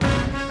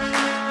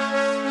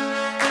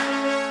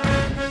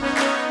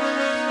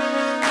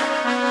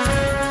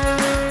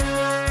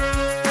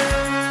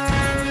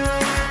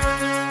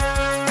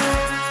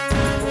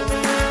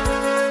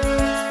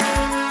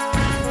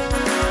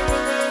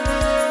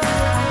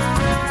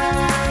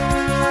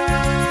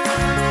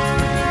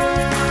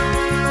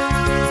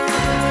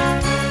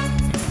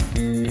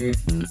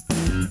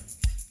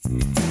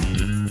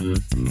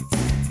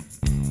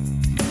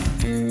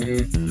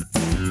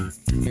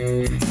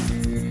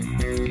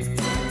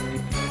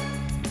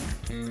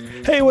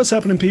Hey, what's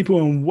happening, people,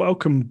 and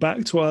welcome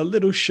back to our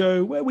little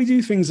show where we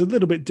do things a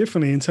little bit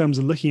differently in terms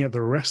of looking at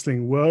the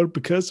wrestling world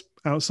because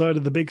outside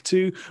of the big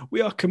two, we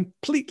are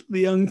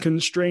completely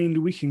unconstrained.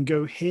 We can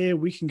go here,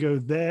 we can go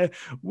there,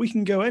 we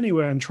can go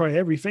anywhere and try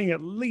everything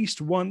at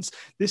least once.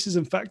 This is,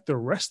 in fact, the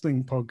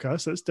Wrestling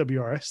Podcast. That's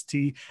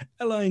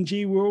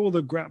WRSTLING. We're all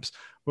the graps,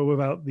 but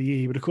without the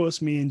E. But of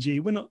course, me and G,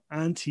 we're not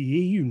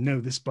anti-E. You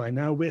know this by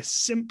now. We're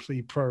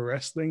simply pro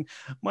wrestling.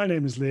 My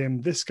name is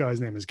Liam. This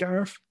guy's name is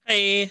Gareth.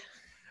 Hey.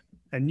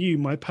 And you,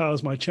 my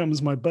pals, my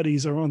chums, my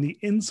buddies, are on the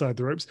Inside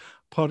the Ropes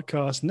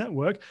podcast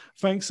network.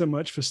 Thanks so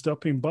much for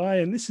stopping by.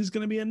 And this is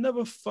going to be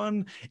another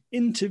fun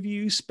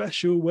interview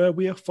special where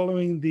we are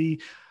following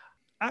the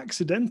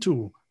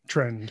accidental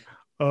trend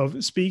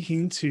of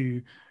speaking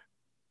to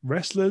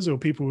wrestlers or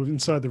people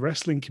inside the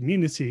wrestling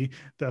community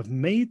that have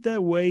made their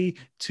way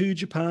to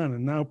Japan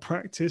and now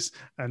practice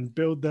and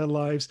build their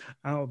lives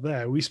out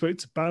there. We spoke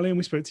to Balian,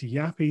 we spoke to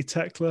Yappy,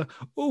 Tekla,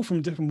 all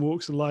from different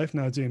walks of life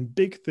now doing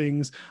big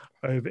things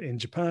over in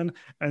Japan.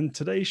 And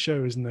today's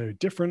show is no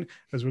different,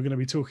 as we're going to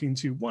be talking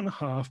to one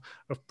half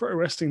of Pro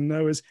Wrestling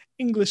Noah's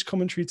English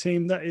commentary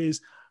team. That is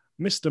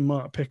Mr.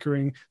 Mark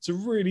Pickering. It's a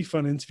really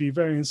fun interview,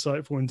 very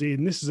insightful indeed.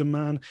 And this is a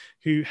man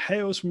who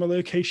hails from a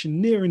location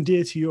near and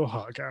dear to your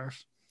heart,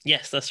 Gareth.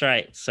 Yes, that's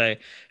right. So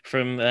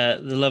from the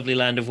lovely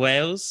land of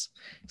Wales.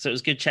 So it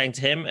was good chatting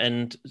to him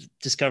and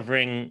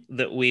discovering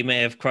that we may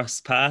have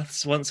crossed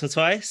paths once or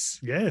twice.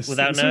 Yes,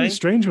 without it's knowing. always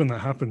strange when that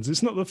happens.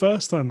 It's not the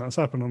first time that's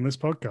happened on this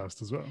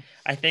podcast as well.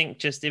 I think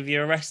just if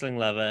you're a wrestling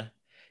lover,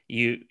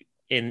 you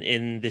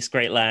in this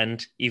great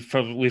land, we've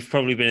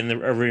probably been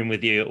in a room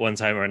with you at one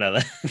time or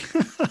another.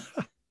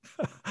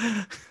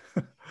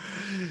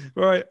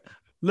 Right,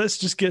 let's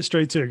just get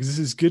straight to it because this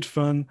is good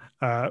fun.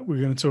 We're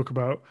going to talk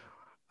about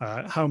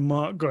how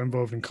Mark got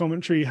involved in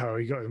commentary, how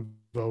he got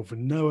involved with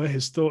Noah,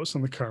 his thoughts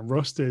on the current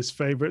roster, his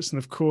favorites, and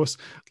of course,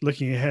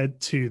 looking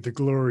ahead to the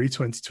Glory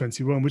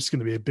 2021, which is going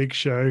to be a big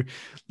show.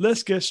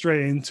 Let's get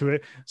straight into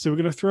it. So we're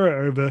going to throw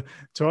it over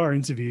to our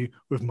interview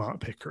with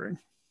Mark Pickering.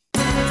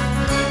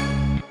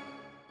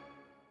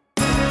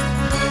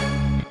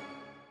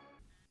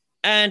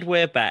 And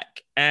we're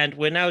back. And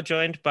we're now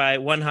joined by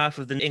one half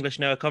of the English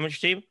Noah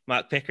commentary team,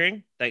 Mark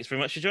Pickering. Thanks very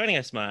much for joining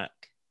us, Mark.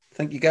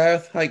 Thank you,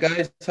 Gareth. Hi,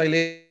 guys. Hi,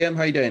 Liam.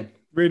 How you doing?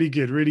 Really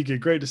good, really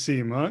good. Great to see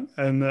you, Mark.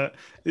 And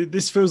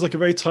this feels like a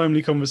very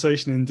timely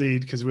conversation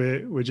indeed, because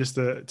we're just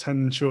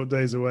 10 short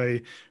days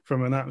away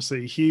from an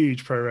absolutely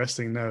huge Pro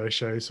Wrestling Noah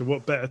show. So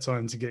what better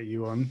time to get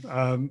you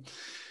on?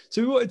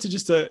 So we wanted to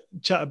just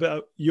chat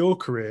about your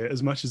career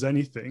as much as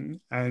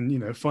anything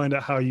and, find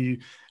out how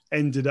you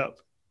ended up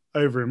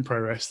over in Pro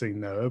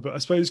Wrestling Noah. But I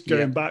suppose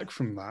going back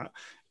from that,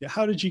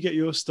 how did you get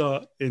your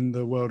start in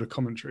the world of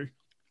commentary?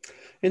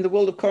 In the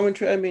world of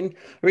commentary, I mean,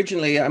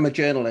 originally I'm a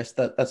journalist.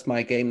 That's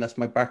my game. That's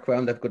my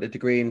background. I've got a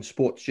degree in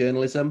sports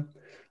journalism.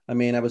 I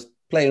mean, I was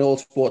playing all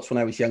sports when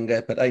I was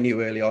younger, but I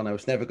knew early on I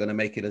was never going to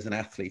make it as an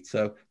athlete.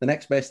 So the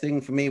next best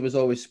thing for me was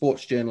always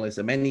sports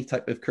journalism, any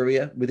type of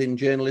career within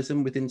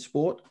journalism, within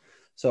sport.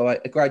 So I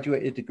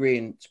graduated a degree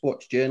in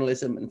sports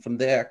journalism, and from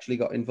there actually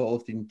got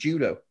involved in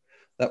judo.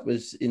 That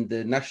was in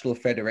the National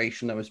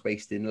Federation. I was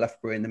based in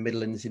Loughborough in the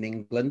Midlands in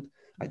England.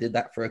 I did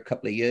that for a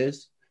couple of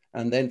years.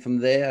 And then from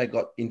there, I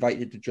got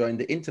invited to join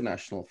the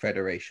International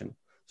Federation.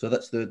 So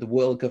that's the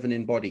world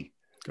governing body.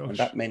 Gosh. And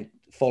that meant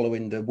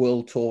following the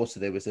world tour. So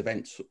there was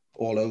events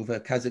all over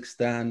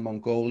Kazakhstan,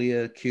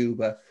 Mongolia,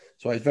 Cuba.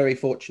 So I was very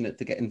fortunate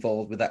to get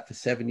involved with that for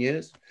 7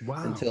 years.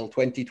 Wow. Until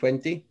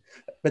 2020.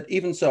 But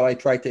even so, I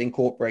tried to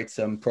incorporate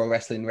some pro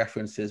wrestling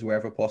references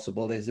wherever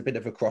possible. There's a bit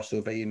of a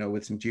crossover,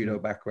 with some judo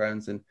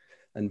backgrounds and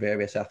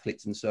various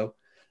athletes and so.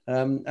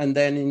 And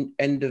then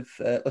in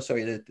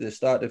the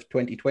start of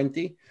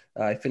 2020,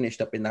 I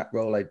finished up in that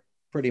role. I'd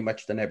pretty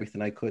much done everything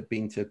I could,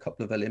 been to a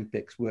couple of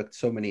Olympics, worked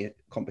so many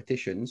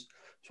competitions.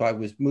 So I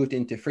was moved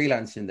into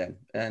freelancing then,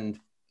 and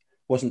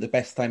wasn't the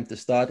best time to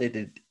start it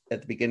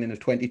at the beginning of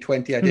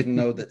 2020. I didn't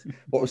know that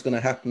what was going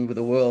to happen with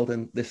the world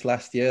and this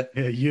last year.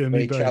 Yeah, you and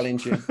me both. Very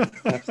challenging.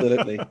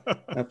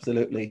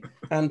 Absolutely.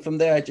 And from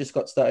there, I just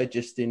got started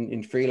just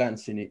in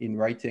freelancing, in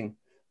writing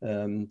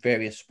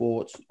various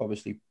sports.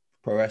 Obviously,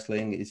 pro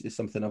wrestling is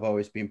something I've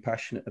always been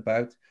passionate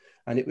about.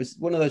 And it was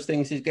one of those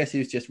things, I guess it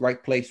was just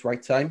right place,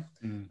 right time.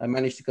 I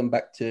managed to come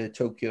back to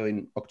Tokyo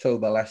in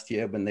October last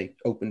year when they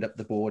opened up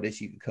the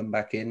borders. You could come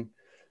back in.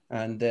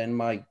 And then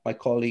my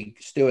colleague,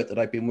 Stuart, that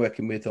I've been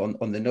working with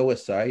on the Noah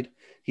side,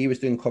 he was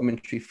doing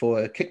commentary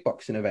for a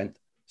kickboxing event.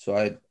 So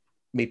I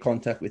made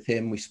contact with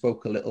him. We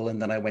spoke a little,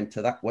 and then I went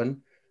to that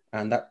one.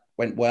 And that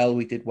went well.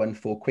 We did one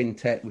for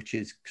Quintet, which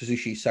is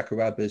Kazushi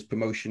Sakuraba's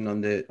promotion on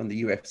the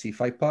UFC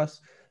Fight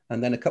Pass.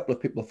 And then a couple of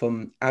people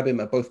from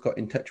Abima both got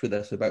in touch with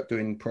us about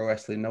doing Pro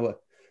Wrestling Noah.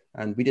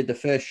 And we did the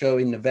first show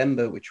in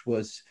November, which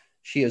was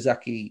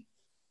Shiozaki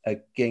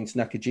against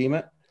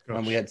Nakajima. Gosh.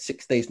 And we had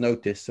 6 days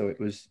notice. So it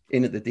was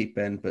in at the deep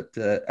end, but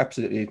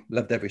absolutely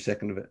loved every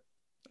second of it.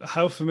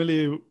 How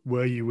familiar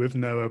were you with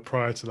Noah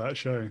prior to that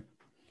show?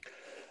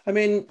 I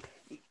mean,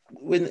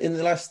 in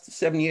the last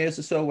 7 years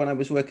or so, when I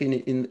was working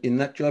in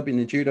that job in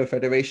the Judo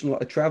Federation, a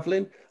lot of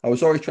traveling, I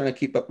was always trying to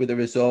keep up with the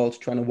results,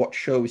 trying to watch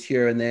shows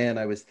here and there, and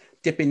I was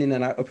dipping in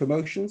and out of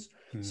promotions.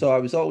 So I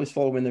was always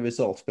following the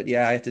results. But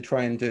yeah, I had to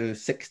try and do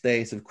 6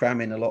 days of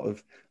cramming a lot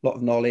of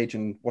knowledge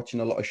and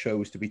watching a lot of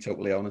shows, to be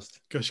totally honest.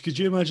 Gosh, could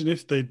you imagine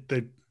if they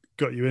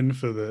got you in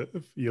for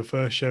your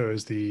first show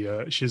as the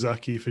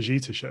Shizaki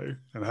Fujita show,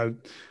 and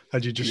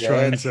had you just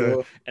trying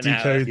to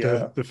decode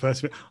the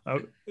first bit?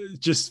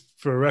 Just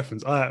for a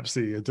reference, I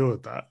absolutely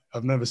adored that.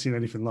 I've never seen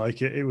anything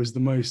like it. It was the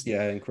most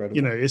incredible.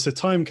 You know, it's a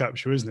time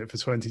capsule, isn't it, for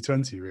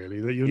 2020? Really,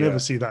 that you'll never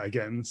see that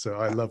again. So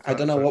I love that. I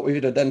don't know what we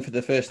would have done for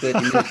the first 30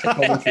 minutes of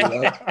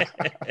commentary.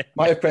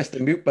 Might have pressed the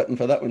mute button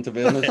for that one, to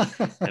be honest.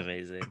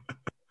 Amazing.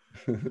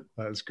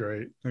 That's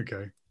great.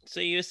 Okay. So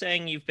you were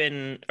saying you've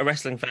been a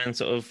wrestling fan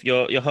sort of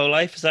your whole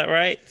life, is that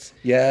right?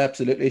 Yeah,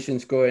 absolutely.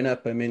 Since growing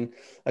up, I mean,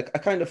 I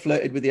kind of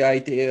flirted with the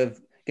idea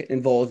of getting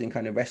involved in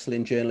kind of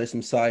wrestling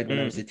journalism side when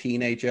I was a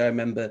teenager. I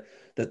remember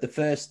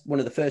that one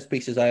of the first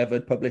pieces I ever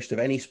published of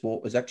any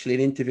sport was actually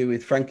an interview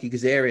with Frankie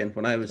Kazarian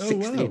when I was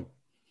 16. Wow.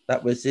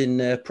 That was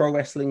in Pro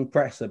Wrestling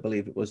Press, I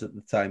believe it was at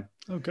the time.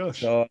 Oh,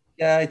 gosh. So,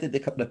 yeah, I did a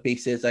couple of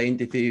pieces. I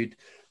interviewed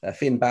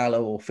Finn Balor,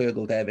 or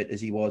Fergal Devitt as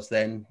he was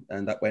then,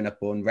 and that went up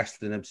on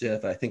Wrestling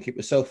Observer. I think it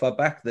was so far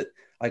back that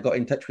I got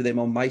in touch with him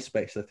on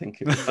MySpace. I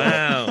think it was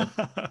wow,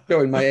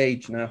 showing my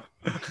age now.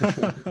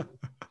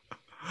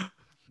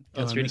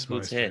 That's really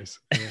cool to hear.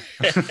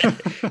 Yeah.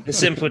 The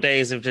simple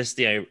days of just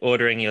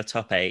ordering your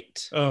top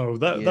 8. Oh,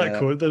 that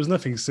cool. There was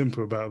nothing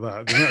simple about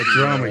that. The amount of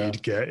drama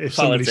you'd get if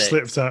somebody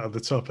slipped out of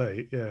the top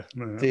 8. Yeah,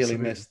 no, really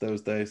missed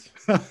those days.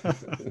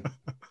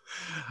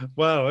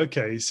 Wow.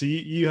 Okay, so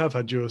you have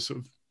had your sort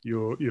of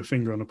your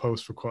finger on the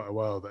pulse for quite a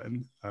while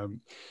then.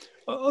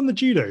 On the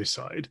judo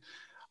side,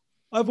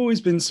 I've always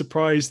been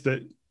surprised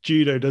that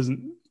judo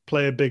doesn't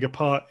play a bigger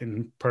part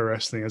in pro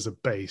wrestling as a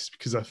base,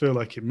 because I feel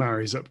like it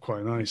marries up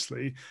quite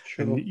nicely.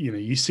 Sure. And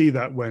you see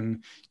that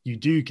when you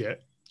do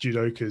get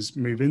judokas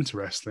move into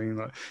wrestling,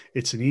 like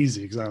it's an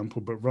easy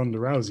example, but Ronda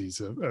Rousey's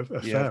a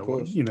fair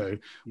one.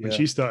 When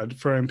she started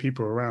throwing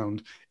people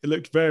around, it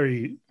looked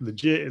very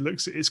legit.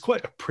 It's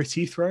quite a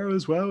pretty throw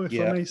as well, if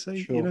I may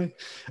say. Sure. Are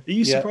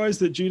you surprised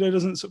that judo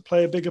doesn't sort of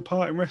play a bigger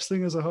part in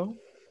wrestling as a whole?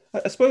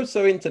 I suppose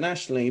so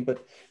internationally,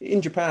 but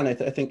in Japan, I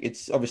think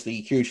it's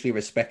obviously hugely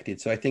respected.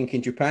 So I think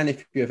in Japan,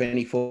 if you have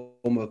any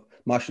form of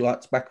martial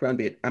arts background,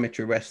 be it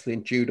amateur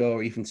wrestling, judo,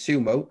 or even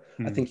sumo,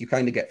 I think you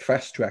kind of get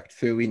fast tracked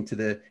through into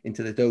the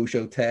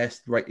dojo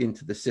test, right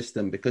into the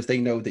system, because they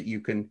know that you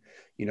can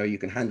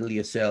handle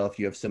yourself.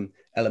 You have some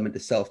element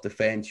of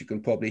self-defense. You can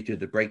probably do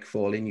the break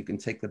falling. You can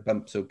take the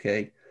bumps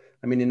okay.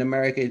 I mean, in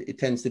America, it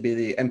tends to be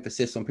the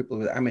emphasis on people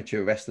with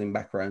amateur wrestling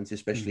backgrounds,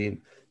 especially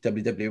in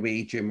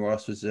WWE. Jim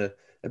Ross was a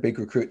big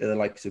recruiter, the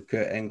likes of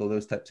Kurt Angle,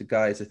 those types of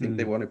guys. I think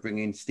they want to bring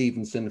in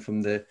Stevenson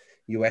from the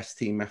US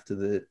team after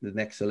the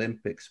next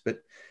Olympics.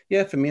 But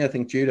yeah, for me, I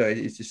think judo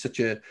is just such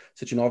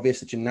an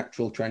obvious, such a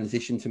natural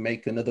transition to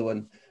make. Another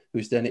one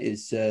who's done it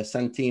is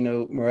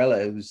Santino Morella,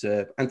 who's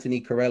Anthony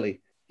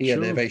Corelli. He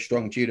had a very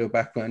strong judo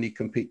background. He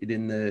competed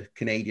in the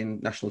Canadian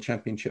national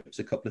championships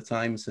a couple of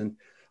times, and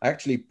I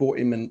actually brought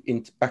him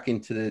back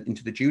into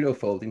the judo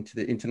fold, into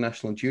the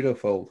international judo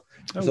fold.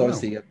 Because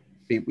obviously,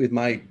 with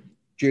my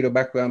judo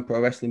background,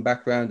 pro wrestling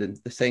background, and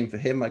the same for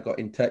him, I got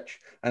in touch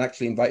and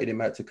actually invited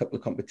him out to a couple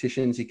of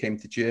competitions. He came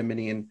to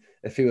Germany and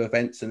a few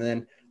events, and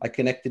then I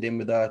connected him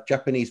with our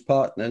Japanese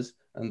partners,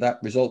 and that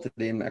resulted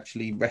in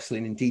actually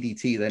wrestling in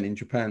DDT then in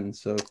Japan.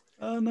 So,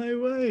 oh no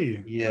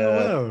way! Yeah,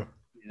 wow.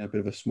 Yeah, a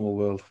bit of a small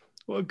world.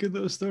 What a good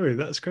little story.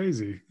 That's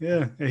crazy.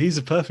 Yeah, he's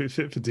a perfect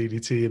fit for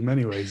DDT in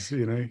many ways.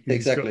 He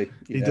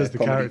does the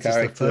character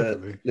stuff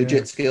perfectly.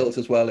 Legit skills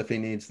as well if he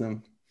needs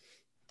them.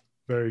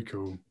 Very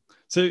cool.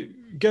 So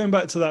going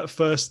back to that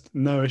first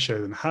Noah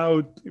show,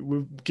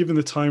 then given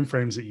the time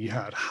frames that you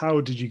had, how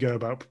did you go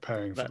about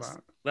preparing for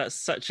that? That's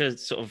such a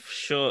sort of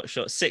short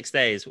 6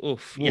 days.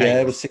 Oof.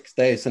 Yeah, it was 6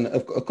 days. And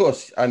of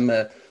course, I'm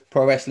a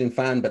pro wrestling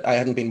fan, but I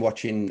hadn't been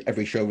watching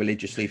every show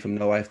religiously from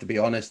Noah, I have to be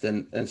honest.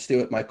 And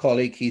Stuart, my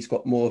colleague, he's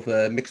got more of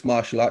a mixed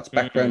martial arts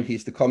background.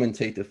 He's the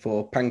commentator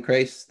for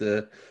Pancrase,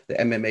 the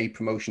MMA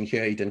promotion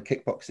here. He done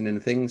kickboxing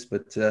and things.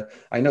 But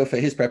I know for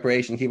his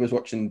preparation, he was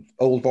watching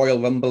old Royal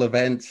Rumble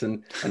events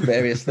and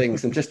various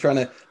things and just trying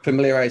to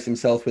familiarize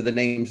himself with the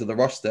names of the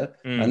roster.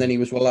 And then he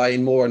was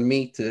relying more on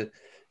me to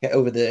get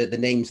over the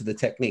names of the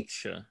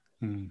techniques,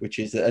 which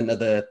is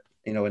another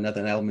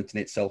element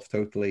in itself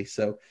totally.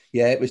 So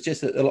yeah, it was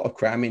just a lot of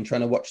cramming, trying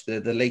to watch the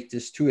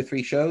latest 2 or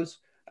 3 shows,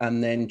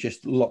 and then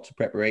just lots of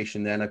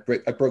preparation. Then I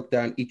broke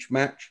down each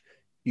match,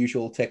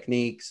 usual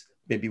techniques,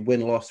 maybe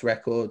win-loss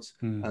records,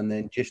 and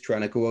then just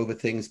trying to go over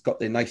things.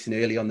 Got there nice and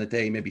early on the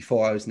day, maybe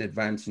 4 hours in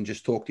advance, and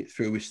just talked it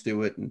through with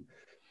Stuart and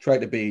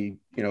tried to be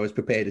as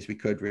prepared as we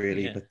could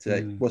really. But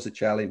it was a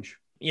challenge.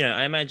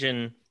 I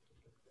imagine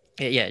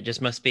it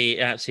just must be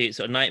an absolute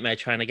sort of nightmare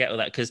trying to get all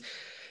that, because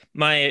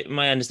my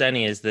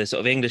understanding is the sort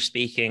of English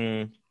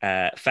speaking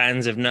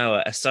fans of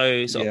Noah are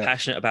so sort of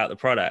passionate about the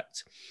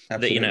product.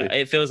 Absolutely. That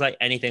it feels like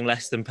anything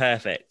less than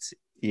perfect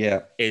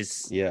Yeah.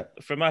 is, Yeah.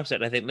 from my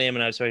perspective, I think Liam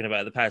and I have spoken about it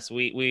in the past.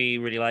 We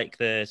really like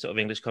the sort of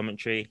English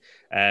commentary.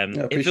 I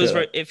It feels appreciate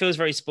that. it feels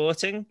very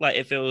sporting. Like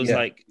it feels Yeah.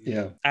 like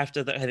Yeah.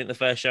 after I think the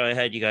first show I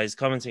heard you guys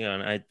commenting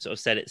on, I sort of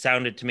said it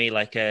sounded to me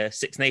like a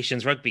Six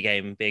Nations rugby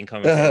game being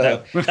commented.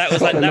 That was like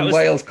Scotland that and was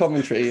Wales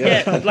commentary.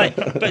 yeah, Yeah. like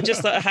but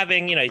just like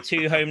having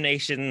two home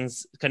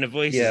nations kind of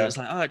voices. Yeah. It was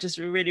like, oh, it just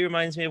really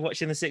reminds me of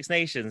watching the Six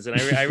Nations, and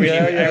I I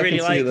really can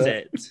see liked that.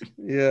 it.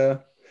 Yeah.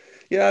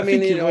 Yeah, I I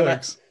mean, think it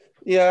works.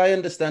 I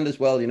understand as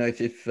well.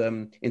 If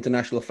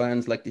international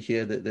fans like to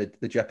hear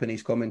the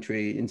Japanese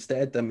commentary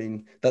instead, I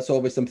mean, that's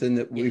always something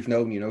that we've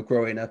known,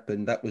 growing up,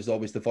 and that was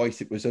always the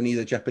voice. It was only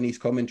the Japanese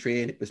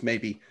commentary, and it was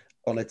maybe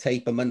on a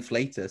tape a month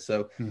later.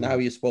 So now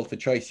you're spoiled for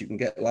choice. You can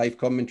get live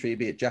commentary,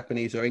 be it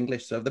Japanese or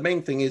English. So the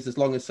main thing is, as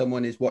long as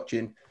someone is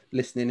watching,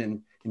 listening,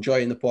 and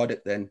enjoying the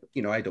product, then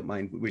I don't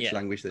mind which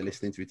language they're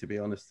listening to be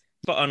honest.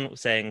 Spot on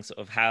saying sort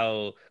of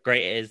how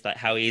great it is, like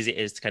how easy it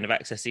is to kind of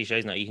access these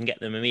shows now. You can get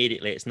them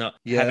immediately. It's not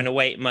having to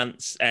wait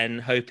months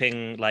and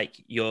hoping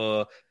like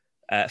your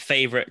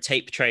favorite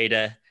tape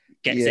trader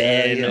gets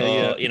it in,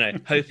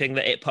 or hoping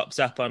that it pops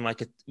up on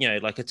like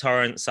a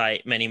torrent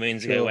site many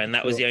moons ago, when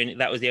that was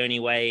the only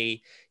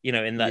way,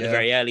 in the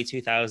very early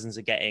 2000s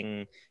of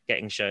getting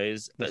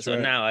shows. But That's so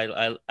right.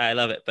 now I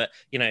love it. But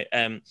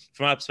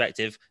from our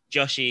perspective,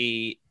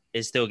 Joshy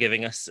is still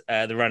giving us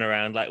the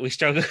runaround. Like we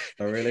struggle.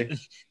 Oh, really?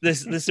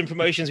 There's some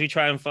promotions we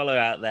try and follow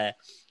out there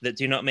that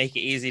do not make it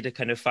easy to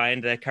kind of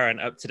find their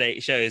current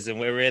up-to-date shows, and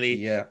we're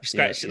really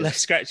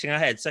scratching our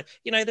heads. So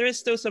there is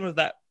still some of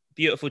that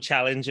beautiful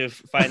challenge of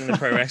finding the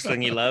pro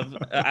wrestling you love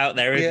out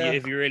there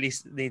if you really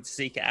need to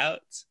seek it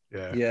out.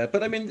 Yeah,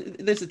 but I mean,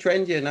 there's a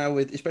trend here now,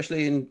 with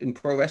especially in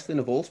pro wrestling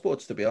of all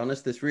sports, to be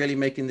honest, that's really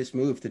making this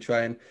move to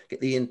try and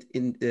get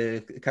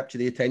capture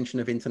the attention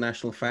of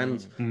international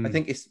fans. I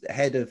think it's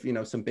ahead of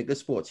some bigger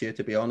sports here,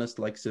 to be honest,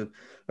 like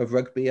of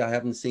rugby. I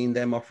haven't seen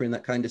them offering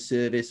that kind of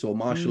service, or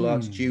martial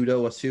arts,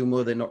 judo or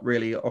sumo. They're not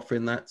really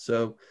offering that.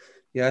 So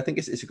yeah, I think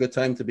it's a good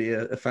time to be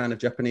a fan of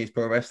Japanese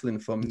pro wrestling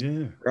from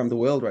around the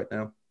world right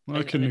now. Well,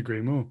 I couldn't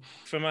agree more.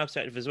 From our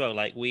perspective as well,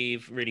 like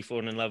we've really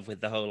fallen in love with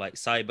the whole like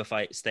cyber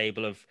fight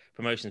stable of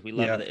promotions. We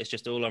love that it's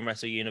just all on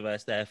Wrestle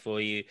Universe there for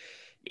you,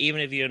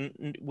 even if you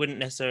wouldn't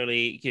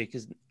necessarily,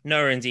 because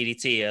Noah and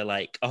DDT are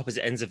like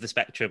opposite ends of the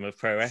spectrum of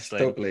pro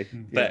wrestling. Totally.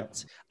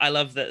 But I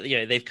love that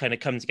they've kind of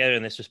come together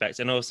in this respect,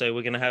 and also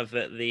we're going to have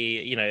on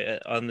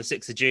the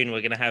 6th of June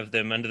we're going to have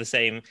them under the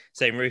same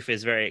roof.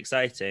 Is very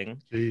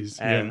exciting. Jeez,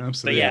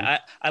 absolutely.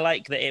 But I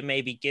like that it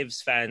maybe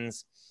gives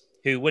fans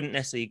who wouldn't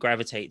necessarily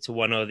gravitate to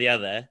one or the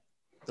other,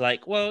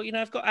 like, well,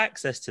 I've got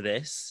access to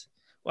this,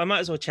 well, I might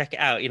as well check it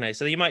out,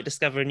 So you might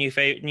discover a new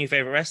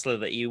favorite wrestler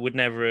that you would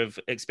never have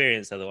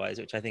experienced otherwise,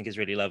 which I think is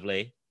really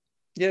lovely.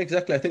 Yeah,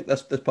 exactly. I think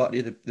that's part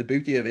of the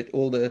beauty of it.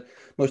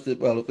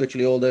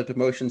 Literally all the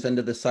promotions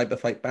under the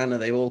Cyberfight banner,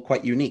 they're all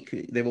quite unique.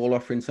 They're all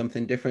offering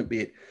something different, be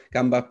it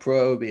Gamba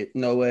Pro, be it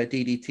Noah,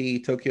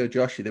 DDT, Tokyo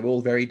Joshi. They're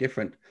all very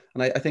different.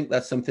 And I think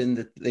that's something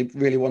that they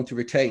really want to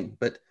retain.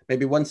 But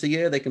maybe once a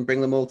year, they can bring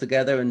them all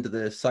together under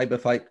the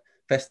Cyberfight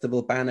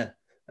Festival banner.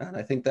 And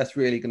I think that's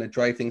really going to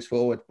drive things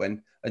forward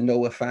when a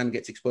Noah fan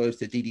gets exposed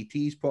to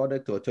DDT's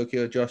product, or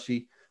Tokyo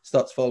Joshi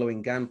starts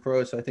following GAN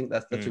Pro. So I think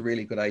that's a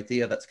really good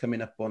idea. That's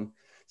coming up on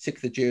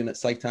 6th of June at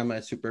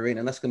Saitama Super Arena,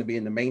 and that's going to be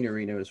in the main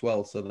arena as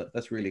well. So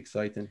that's really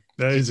exciting.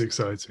 That is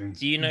exciting.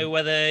 Do you know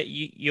whether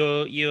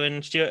you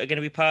and Stuart are going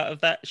to be part of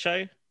that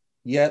show?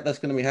 Yeah, that's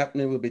going to be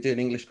happening. We'll be doing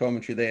English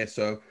commentary there.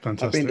 So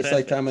fantastic. I've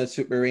been to Saitama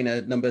Super Arena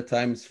a number of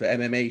times for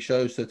MMA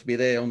shows. So to be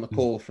there on the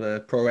call for a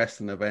pro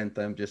wrestling event,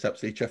 I'm just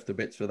absolutely chuffed to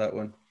bits for that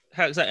one.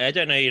 How exactly? I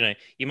don't know.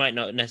 You might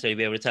not necessarily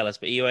be able to tell us,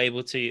 but are you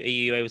able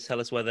to tell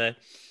us whether?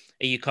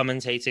 Are you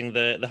commentating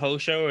the whole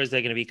show, or is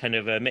there going to be kind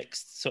of a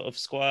mixed sort of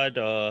squad?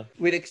 Or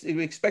we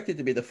expect it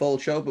to be the full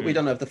show, but we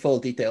don't have the full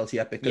details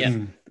yet, because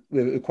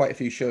we're quite a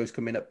few shows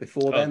coming up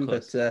before then.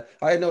 But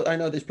I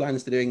know there's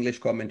plans to do English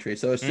commentary.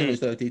 So as soon as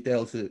those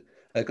details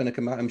are going to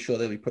come out, I'm sure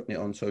they'll be putting it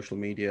on social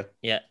media.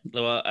 Yeah,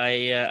 well,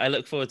 I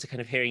look forward to kind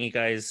of hearing you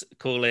guys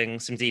calling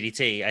some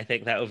DDT. I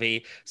think that will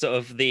be sort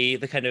of the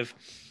kind of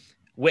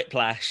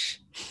whiplash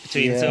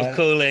between sort of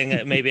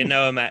calling maybe a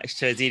Noah match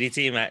to a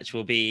DDT match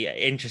will be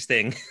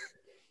interesting.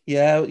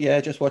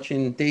 Yeah, just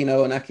watching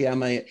Dino and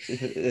Akiyama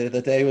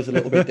the day was a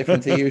little bit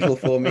different to usual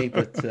for me,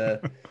 but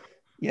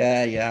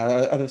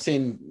I've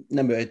seen a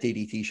number of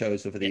DDT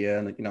shows over the year,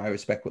 and I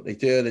respect what they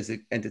do. There's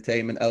the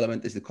entertainment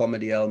element, there's the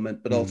comedy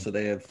element, but also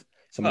they have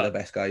some of the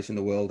best guys in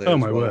the world. Oh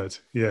my word,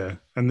 yeah!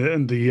 And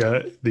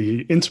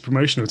the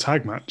interpromotional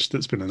tag match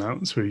that's been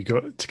announced, where you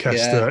got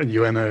Takeshita and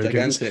Ueno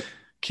against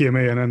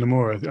Kiyomiya and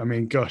Enamura. I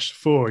mean, gosh,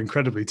 4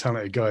 incredibly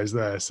talented guys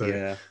there.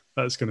 So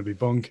That's going to be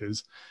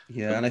bonkers.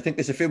 Yeah, and I think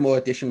there's a few more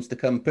additions to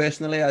come.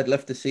 Personally, I'd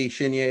love to see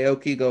Shinya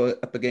Aoki go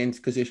up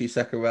against Kazushi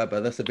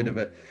Sakuraba. That's a bit of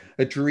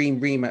a dream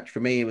rematch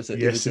for me. It was a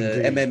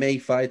MMA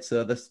fight,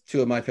 so that's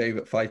two of my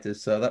favorite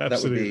fighters. So that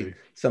would be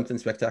something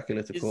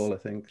spectacular to call, I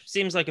think.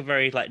 Seems like a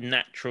very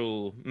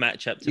natural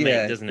matchup to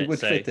make, doesn't it? It would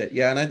fit it.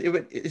 Yeah,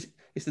 and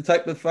it's the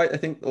type of fight I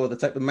think, or the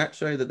type of match,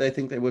 sorry, that they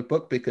think they would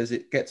book, because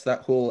it gets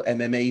that whole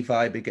MMA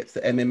vibe. It gets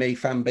the MMA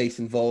fan base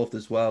involved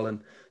as well,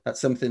 and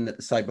that's something that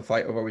the cyber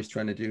fight are always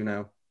trying to do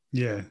now.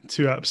 Yeah,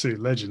 two absolute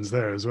legends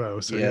there as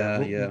well. So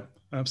yeah,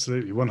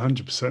 absolutely,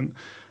 100%.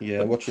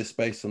 Yeah, watch this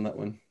space on that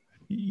one.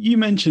 You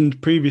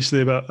mentioned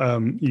previously about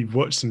you've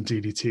watched some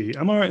DDT.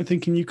 Am I right in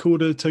thinking you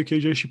called a Tokyo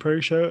Joshi Pro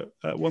show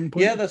at one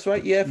point? Yeah, that's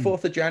right. Yeah,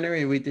 4th of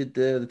January, we did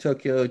the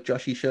Tokyo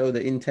Joshi show, the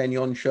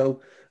Intenyon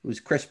show. It was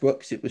Chris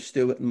Brooks, it was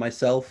Stuart and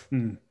myself.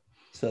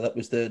 So that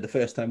was the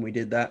first time we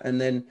did that.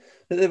 And then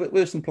there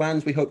were some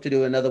plans. We hope to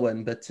do another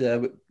one, but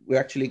we're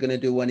actually going to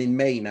do one in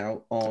May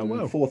now, on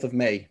 4th of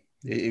May.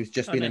 It was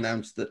just been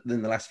announced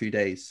in the last few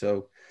days.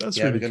 So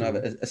we're going to have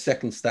a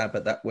second stab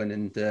at that one.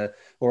 And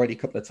already a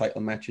couple of title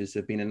matches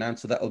have been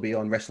announced. So that'll be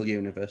on Wrestle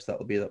Universe.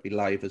 That'll be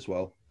live as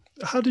well.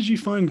 How did you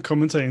find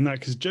commentating that?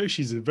 Because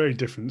Joshi's a very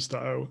different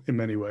style in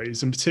many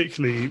ways, and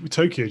particularly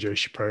Tokyo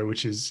Joshi Pro,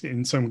 which is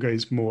in some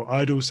ways more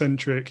idol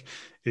centric,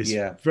 is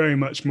very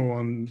much more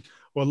on,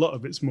 well, a lot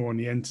of it's more on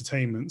the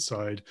entertainment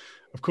side.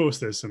 Of course,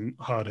 there's some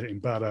hard-hitting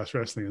badass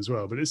wrestling as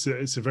well, but it's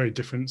a very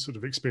different sort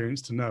of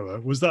experience to Noah.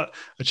 Was that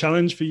a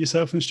challenge for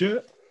yourself and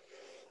Stuart?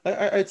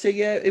 I'd say,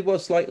 yeah, it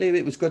was slightly.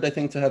 It was good, I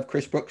think, to have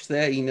Chris Brooks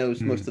there. He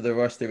knows most of the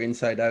roster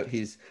inside out.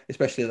 He's,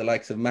 especially the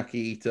likes of Maki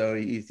Ito,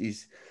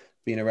 he's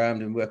been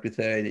around and worked with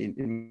her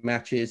in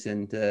matches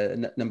and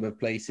a number of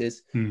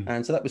places.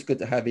 And so that was good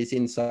to have his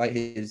insight,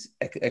 his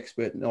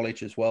expert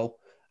knowledge as well.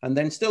 And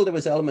then still there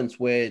was elements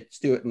where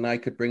Stuart and I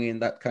could bring in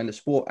that kind of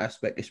sport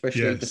aspect,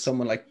 especially for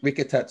someone like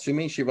Rika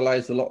Tatsumi. She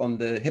relies a lot on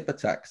the hip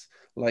attacks,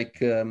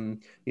 like, in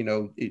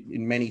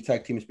many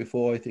tag teams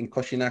before. I think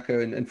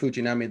Koshinaka and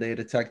Fujinami, they had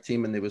a tag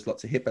team and there was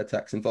lots of hip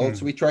attacks involved.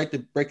 So we tried to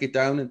break it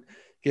down and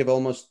give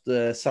almost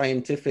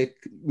scientific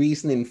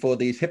reasoning for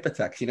these hip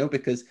attacks,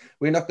 because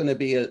we're not going to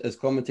be, as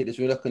commentators,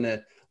 we're not going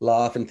to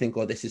laugh and think,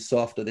 oh, this is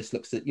soft, or this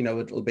looks, a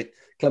little bit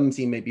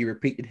clumsy, maybe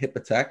repeated hip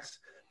attacks.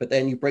 But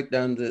then you break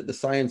down the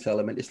science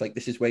element. It's like,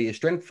 this is where your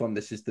strength from.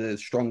 This is the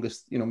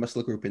strongest,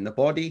 muscle group in the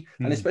body.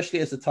 And especially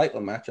as a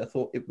title match, I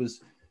thought it was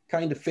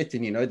kind of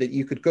fitting, that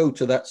you could go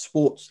to that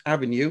sports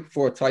avenue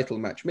for a title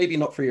match. Maybe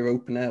not for your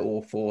opener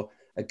or for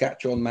a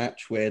gachon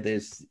match where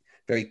there's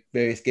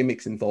various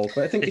gimmicks involved.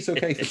 But I think it's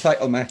okay for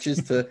title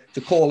matches to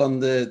call on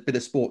the bit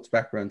of sports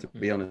background, to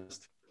be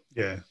honest.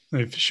 Yeah,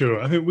 no, for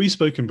sure. I think we've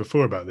spoken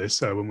before about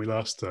this when we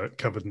last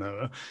covered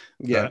Noah.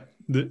 Yeah.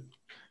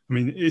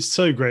 It's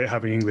so great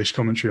having English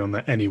commentary on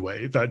there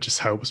anyway. That just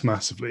helps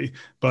massively.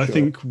 But I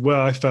think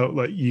where I felt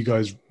like you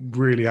guys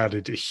really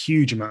added a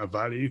huge amount of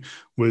value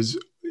was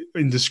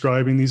in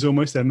describing these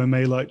almost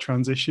MMA-like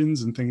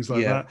transitions and things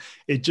like that.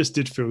 It just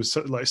did feel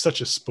like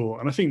such a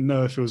sport. And I think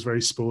Noah feels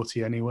very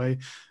sporty anyway.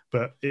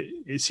 But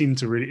it seemed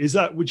to really...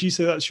 would you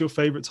say that's your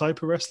favorite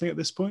type of wrestling at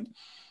this point?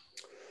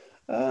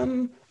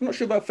 I'm not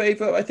sure about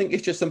favorite. I think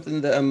it's just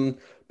something that I'm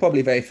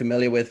probably very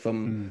familiar with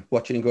from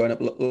watching and growing up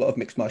a lot of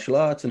mixed martial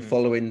arts and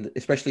following,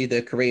 especially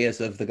the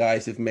careers of the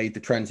guys who've made the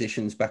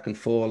transitions back and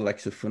forth, like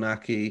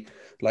Funaki,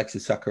 like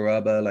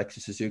Sakuraba, like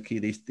Suzuki,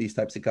 these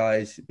types of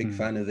guys. Big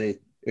fan of the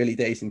early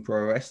days in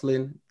pro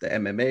wrestling, the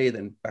MMA,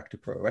 then back to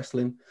pro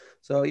wrestling.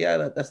 So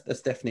yeah,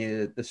 that's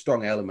definitely a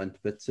strong element.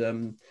 But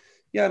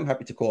yeah, I'm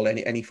happy to call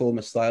any form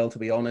of style, to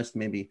be honest.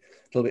 Maybe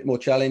a little bit more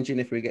challenging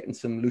if we're getting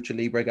some Lucha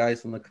Libre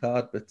guys on the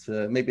card, but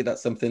maybe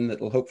that's something that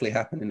will hopefully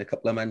happen in a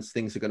couple of months.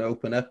 Things are going to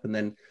open up. And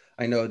then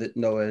I know that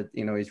Noah,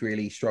 is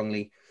really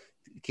strongly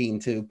keen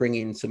to bring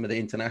in some of the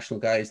international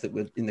guys that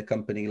were in the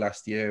company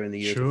last year and the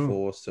year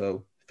before.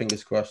 So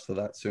fingers crossed for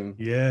that soon.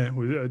 Yeah,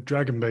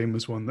 Dragonbane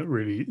was one that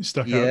really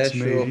stuck out to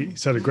me.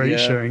 He's had a great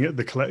showing at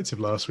the Collective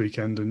last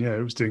weekend, and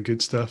it was doing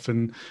good stuff.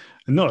 And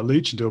not a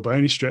luchador by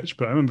any stretch,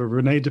 but I remember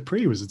Rene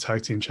Dupree was a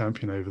tag team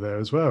champion over there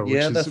as well,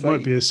 which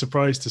might be a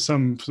surprise to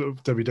some sort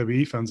of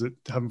WWE fans that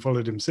haven't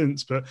followed him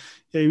since. But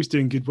yeah, he was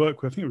doing good work.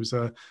 I think it was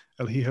El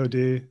Hijo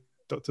de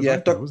Dr.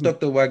 Wagner,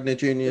 Dr. Wagner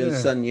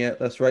Jr.'s son. Yeah,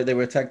 that's right. They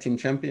were tag team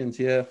champions.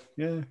 Yeah,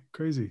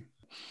 crazy.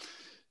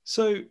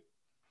 So,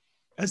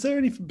 has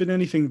there been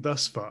anything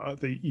thus far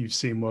that you've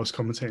seen whilst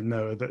commentating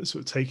Noah that's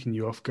sort of taken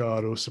you off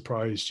guard or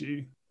surprised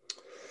you?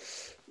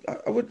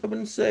 I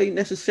wouldn't say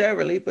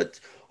necessarily, but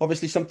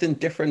obviously something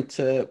different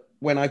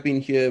when I've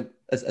been here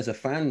as a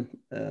fan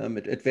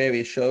at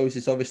various shows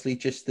is obviously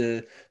just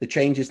the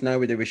changes now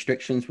with the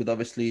restrictions with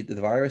obviously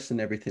the virus and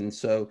everything.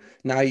 So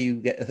now you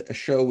get a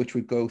show which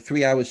would go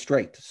 3 hours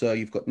straight. So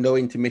you've got no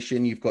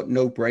intermission, you've got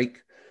no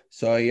break.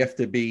 So you have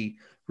to be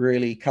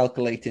really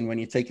calculating when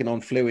you're taking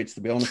on fluids,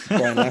 to be honest, to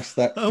try and last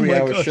that 3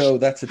 hour show.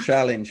 That's a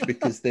challenge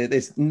because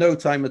there's no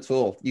time at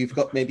all. You've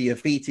got maybe a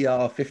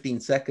VTR 15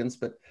 seconds,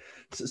 but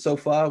so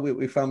far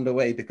we found a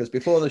way, because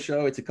before the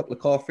show it's a couple of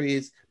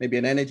coffees, maybe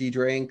an energy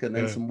drink, and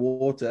then some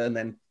water, and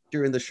then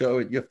during the show,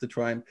 you have to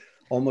try and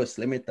almost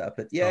limit that.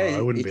 But yeah,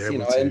 I wouldn't be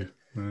able to.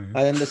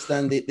 I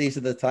understand these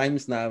are the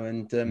times now,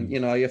 and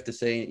you have to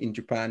say in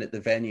Japan at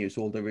the venues,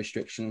 all the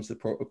restrictions, the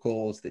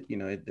protocols that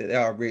they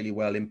are really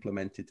well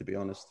implemented, to be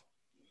honest.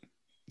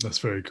 That's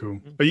very cool.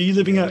 Are you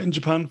living out in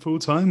Japan full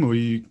time, or are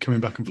you coming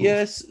back and forth?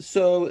 Yes.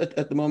 So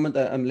at the moment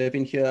that I'm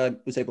living here, I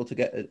was able to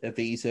get a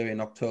visa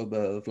in October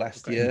of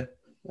last year.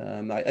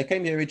 I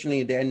came here originally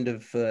at the end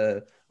of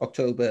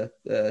October,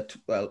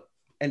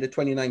 end of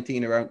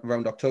 2019,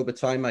 around October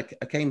time. I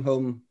came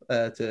home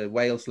to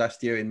Wales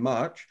last year in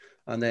March.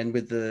 And then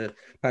with the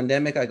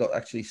pandemic, I got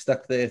actually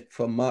stuck there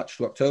from March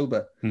to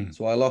October.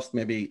 So I lost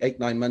maybe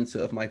 8-9 months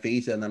of my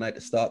visa, and then I had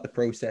to start the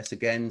process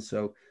again.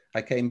 So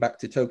I came back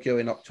to Tokyo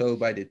in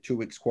October. I did 2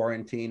 weeks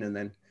quarantine, and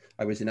then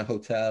I was in a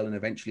hotel and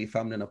eventually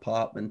found an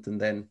apartment, and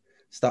then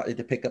started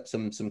to pick up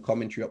some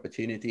commentary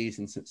opportunities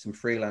and some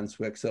freelance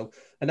work. So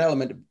an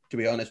element, to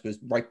be honest, was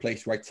right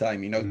place, right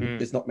time.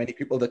 There's not many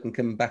people that can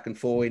come back and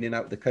forth in and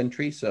out of the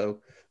country.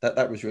 So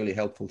that was really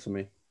helpful to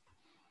me.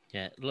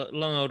 Yeah,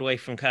 long old way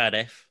from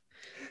Cardiff.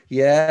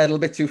 Yeah, a little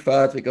bit too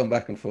far to be going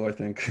back and forth,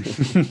 I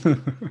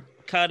think.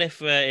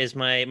 Cardiff is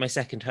my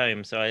second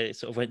home, so I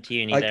sort of went to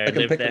uni there and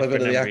lived there for a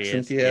number of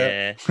years.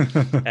 Yeah.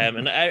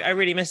 And I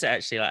really miss it,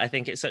 actually. I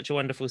think it's such a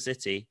wonderful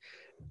city.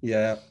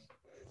 Yeah.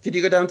 Did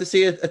you go down to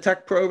see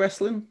Attack Pro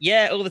Wrestling?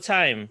 Yeah, all the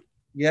time.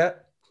 Yeah.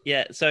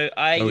 Yeah, so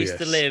I used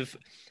to live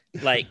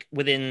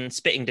within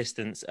spitting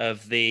distance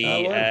of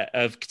the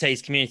of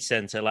Catay's Community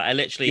Centre. I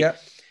literally...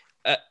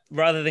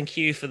 rather than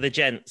queue for the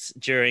gents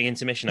during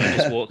intermission, I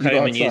just walk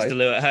home and use the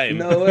loo at home.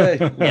 No way.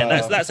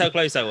 Yeah, that's how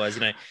close I was,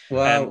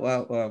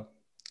 Wow.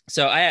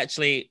 So I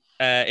actually,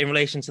 in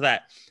relation to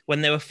that,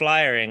 when they were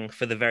flyering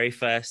for the very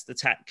first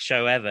Attack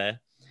show ever,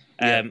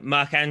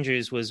 Mark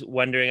Andrews was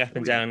wandering up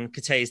and down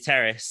Catay's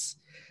Terrace,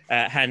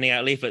 handing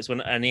out leaflets,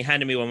 and he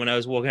handed me one when I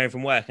was walking home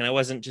from work, and I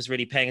wasn't just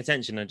really paying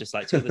attention. I just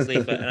took this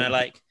leaflet, and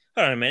I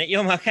hold on a minute,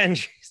 you're Mark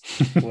Andrews.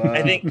 Wow.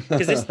 I think,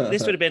 because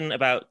this would have been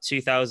about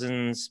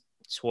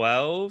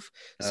 2012.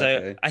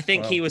 So I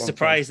think he was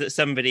surprised that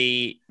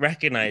somebody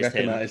recognized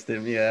him.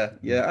 Yeah.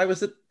 I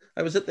was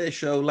at their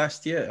show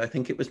last year. I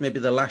think it was maybe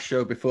the last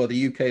show before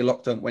the UK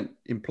lockdown went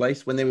in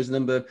place, when there was a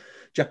number of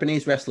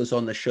Japanese wrestlers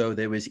on the show.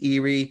 There was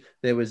Eri,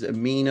 there was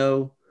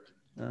Amino,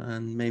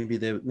 and maybe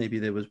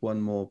there was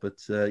one more. But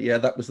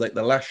that was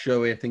the last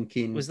show, I think.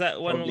 Was that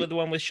one with the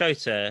one with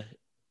Shota?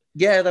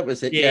 Yeah, that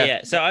was it.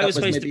 Yeah. So I was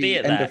supposed to be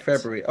at that end of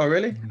February. Oh,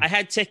 really? I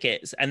had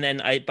tickets, and then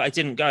I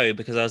didn't go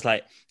because I was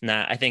like,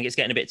 nah, I think it's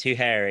getting a bit too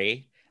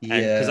hairy.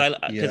 Because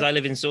I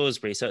live in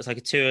Salisbury, so it's like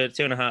a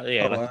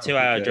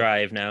 2.5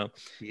 drive now.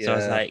 Yeah. So I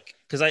was like,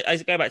 because I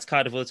go back to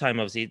Cardiff all the time.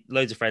 Obviously,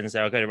 loads of friends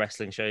there. I go to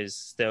wrestling shows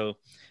still,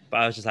 but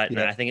I was just like,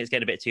 nah, I think it's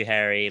getting a bit too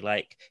hairy.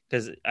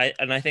 Because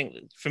I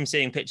think from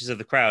seeing pictures of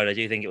the crowd, I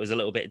do think it was a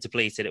little bit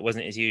depleted. It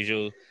wasn't as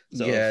usual.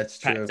 It's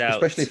true,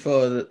 especially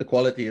for the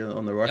quality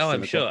on the roster. Oh,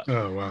 I'm sure.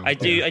 Oh, wow. I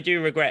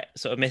do regret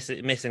sort of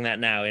missing that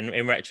now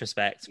in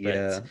retrospect. But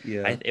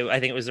I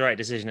think it was the right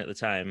decision at the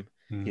time.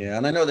 Yeah,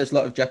 and I know there's a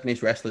lot of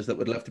Japanese wrestlers that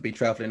would love to be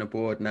traveling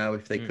abroad now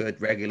if they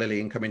could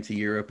regularly and come into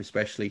Europe,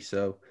 especially.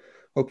 So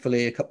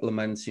hopefully a couple of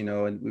months,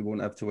 and we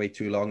won't have to wait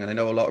too long. And I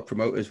know a lot of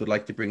promoters would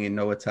like to bring in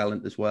Noah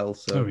talent as well.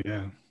 So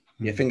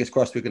fingers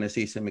crossed we're going to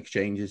see some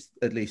exchanges,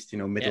 at least,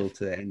 middle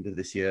to the end of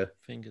this year.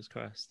 Fingers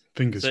crossed.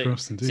 Fingers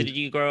crossed, indeed. So did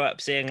you grow up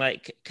seeing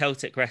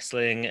Celtic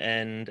wrestling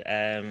and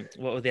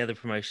what were the other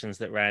promotions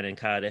that ran in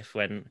Cardiff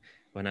when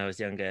I was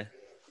younger?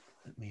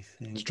 Let me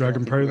think. Was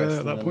Dragon Pro there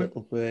at that point?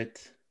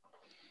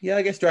 Yeah,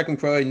 I guess Dragon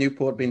Pro in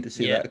Newport, been to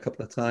see that a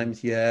couple of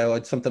times. Yeah,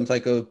 sometimes I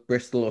go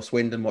Bristol or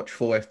Swindon, watch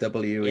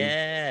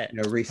 4FW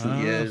in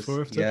recent years.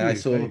 4FW, yeah, I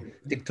saw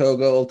Dick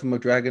Togo, Ultimo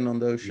Dragon on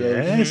those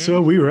shows. Yeah,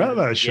 so we were at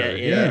that show.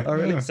 Yeah. Oh,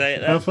 really?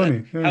 So how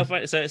funny. How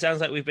funny. So it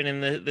sounds like we've been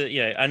in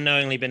the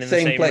unknowingly been in the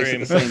same place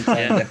room. at the same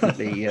time,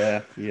 definitely.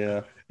 Yeah.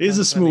 It is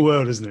a small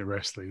world, isn't it,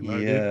 wrestling?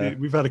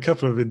 We've had a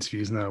couple of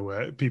interviews now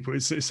where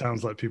it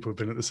sounds like people have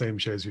been at the same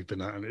shows we've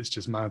been at, and it's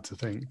just mad to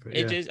think. But,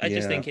 I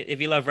just think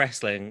if you love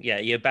wrestling,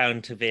 you're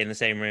bound to be in the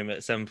same room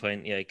at some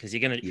point, because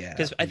you're going to...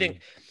 Because I think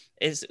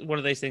it's one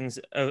of those things,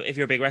 if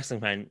you're a big wrestling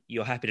fan,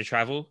 you're happy to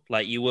travel.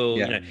 You will,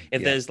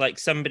 if there's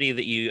somebody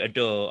that you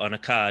adore on a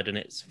card and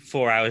it's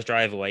 4 hours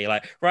drive away, you're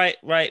like, right,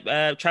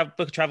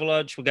 book a travel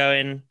lodge, we're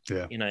going,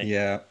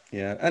 Yeah.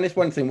 And it's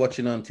one thing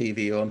watching on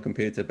TV or on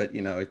computer, but,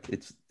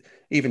 it's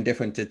even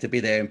different to be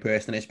there in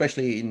person,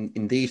 especially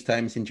in these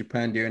times in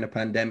Japan during a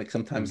pandemic.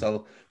 Sometimes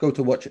I'll go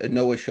to watch a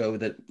Noah show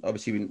that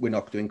obviously we're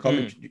not doing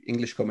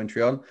English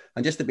commentary on,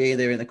 and just to be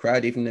there in the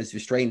crowd, even as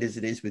restrained as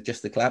it is with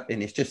just the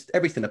clapping, it's just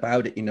everything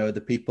about it,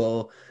 the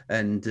people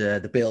and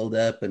the build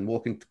up and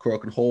walking to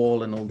Croken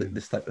Hall and all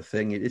this type of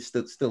thing. It's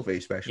still very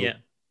special. Yeah,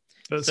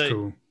 that's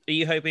cool. Are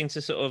you hoping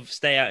to sort of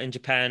stay out in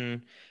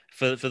Japan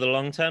for the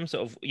long term,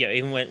 sort of,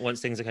 even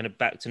once things are kind of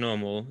back to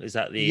normal? Is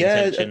that the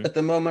intention? At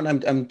the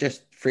moment I'm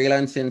just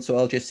freelancing, so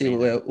I'll just see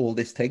where all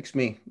this takes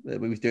me.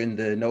 We was doing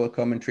the Noah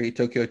commentary,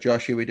 Tokyo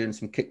Joshi, we're doing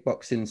some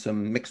kickboxing,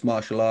 some mixed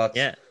martial arts.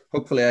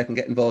 Hopefully I can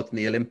get involved in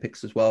the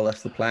Olympics as well.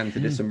 That's the plan, to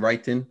do some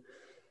writing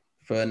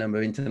for a number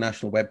of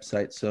international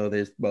websites. So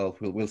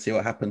we'll see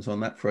what happens on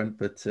that front.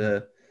 But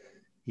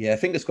yeah,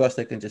 fingers crossed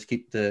they can just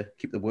keep the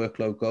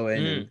workload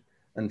going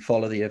and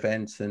follow the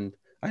events. And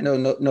I know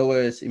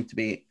Noah seem to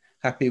be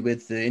happy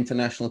with the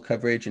international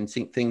coverage, and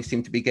things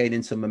seem to be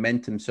gaining some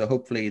momentum. So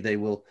hopefully they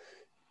will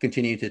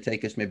continue to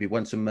take us maybe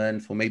once a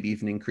month, or maybe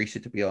even increase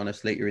it, to be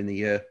honest, later in the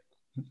year.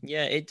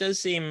 Yeah, it does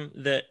seem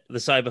that the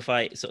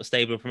Cyberfight sort of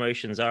stable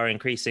promotions are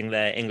increasing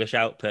their English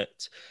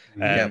output.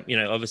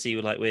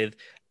 Obviously, like with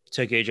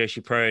Tokyo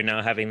Joshi Pro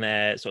now having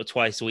their sort of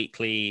twice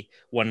weekly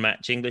one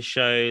match English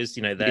shows,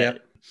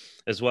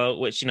 as well,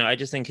 which I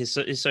just think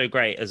is so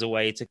great as a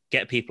way to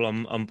get people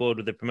on board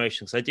with the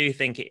promotion. So I do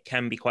think it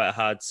can be quite a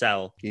hard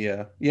sell.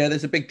 Yeah,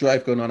 there's a big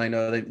drive going on. I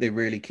know they're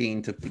really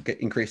keen to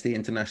increase the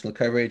international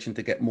coverage and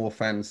to get more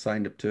fans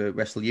signed up to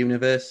Wrestle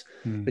Universe.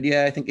 But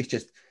yeah, I think it's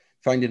just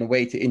finding a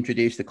way to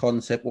introduce the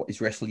concept, what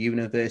is Wrestle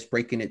Universe,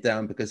 breaking it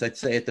down, because I'd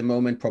say at the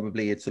moment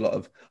probably it's a lot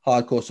of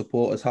hardcore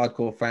supporters,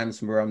 hardcore fans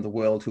from around the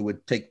world who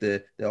would take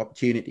the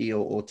opportunity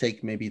or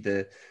take maybe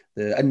the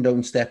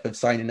unknown step of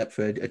signing up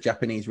for a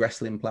Japanese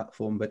wrestling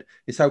platform. But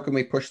it's how can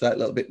we push that a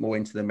little bit more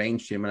into the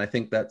mainstream? And I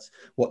think that's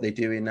what they're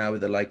doing now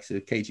with the likes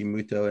of Keiji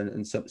Muto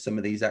and some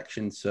of these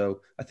actions. So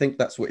I think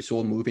that's what it's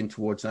all moving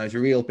towards now, is a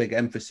real big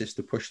emphasis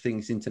to push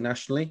things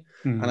internationally.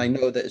 And I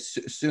know that as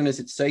soon as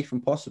it's safe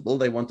and possible,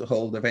 they want to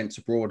hold events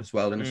abroad as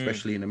well, and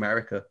especially in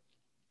America.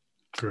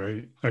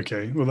 Great.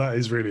 Okay. Well, that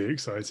is really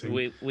exciting.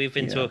 We've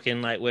been talking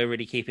like we're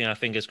really keeping our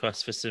fingers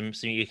crossed for some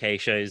UK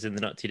shows in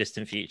the not too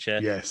distant future.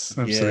 Yes,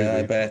 absolutely. Yeah,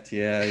 I bet.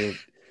 Yeah, you're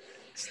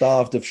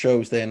starved of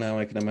shows there now,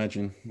 I can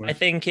imagine. I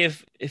think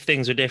if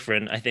things were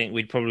different, I think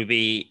we'd probably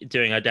be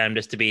doing our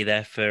damnedest to be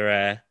there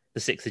for the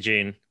 6th of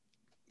June.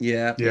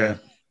 Yeah,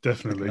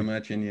 definitely. I can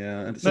imagine. Yeah,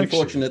 and it's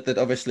unfortunate that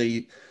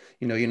obviously,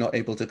 you're not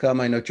able to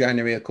come. I know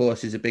January, of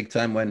course, is a big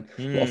time when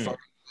a lot of foreign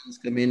fans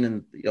come in,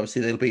 and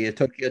obviously there'll be a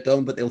Tokyo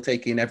Dome, but they'll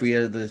take in every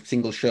other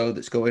single show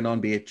that's going on,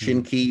 be it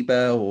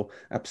Shinkiba or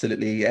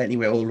absolutely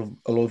anywhere all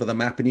over the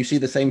map. And you see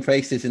the same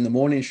faces in the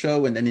morning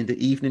show and then in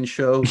the evening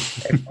show.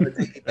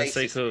 That's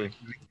so cool.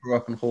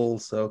 Rock and Hall.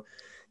 So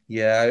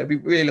yeah, I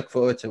really look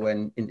forward to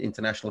when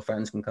international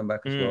fans can come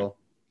back as well.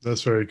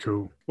 That's very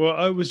cool. Well,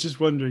 I was just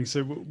wondering,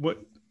 so what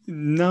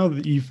now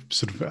that you've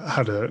sort of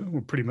had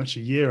pretty much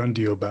a year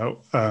under your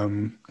belt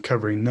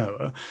covering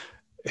Noah,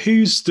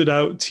 who stood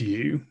out to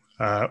you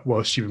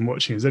whilst you've been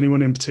watching? Has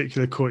anyone in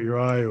particular caught your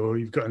eye, or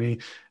you've got any?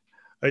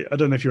 I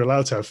don't know if you're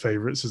allowed to have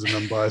favorites as an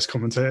unbiased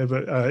commentator,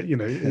 but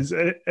is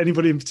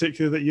anybody in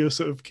particular that you're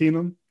sort of keen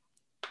on?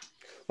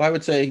 Well, I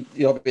would say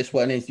the obvious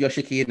one is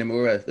Yoshiki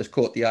Inamura has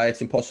caught the eye.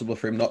 It's impossible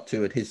for him not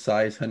to at his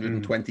size,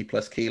 120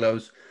 plus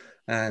kilos.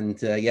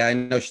 And I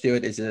know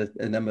Stuart is a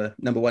number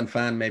one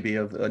fan maybe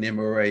of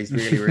Inamura. He's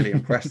really, really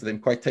impressed with him,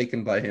 quite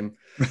taken by him.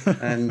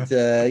 And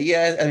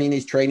I mean,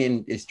 his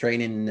training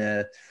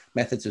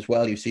methods as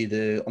well. You see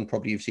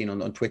you've seen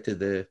on Twitter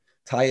the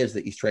tires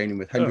that he's training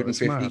with,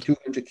 150,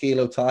 200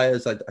 kilo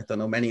tires. I don't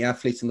know many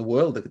athletes in the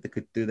world that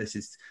could do this.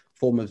 It's a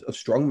form of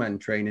strongman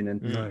training.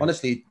 And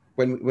honestly,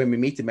 when we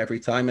meet him every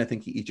time, I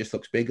think he just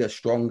looks bigger,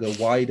 stronger,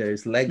 wider.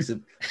 His legs are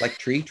like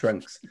tree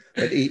trunks.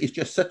 But he's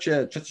just such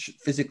a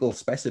physical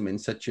specimen,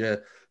 such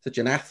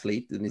an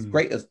athlete, and his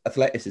great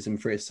athleticism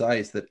for his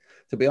size. That,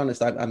 to be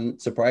honest, I'm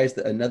surprised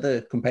that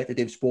another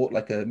competitive sport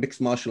like a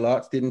mixed martial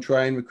arts didn't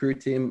try and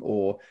recruit him.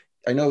 Or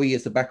I know he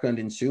has a background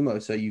in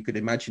sumo, so you could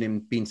imagine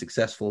him being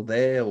successful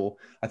there. Or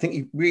I think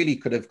he really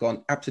could have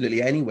gone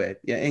absolutely anywhere,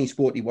 any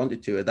sport he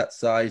wanted to at that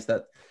size,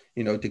 that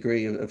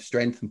degree of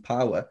strength and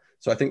power.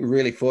 So I think we're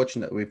really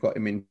fortunate we've got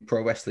him in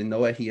Pro Wrestling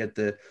Noah. He had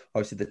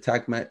obviously the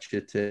tag match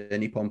at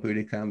Nippon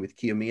Budokan with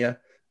Kiyomiya,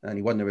 and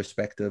he won the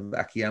respect of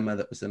Akiyama.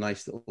 That was a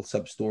nice little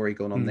sub-story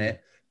going on there.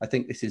 I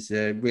think this is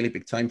a really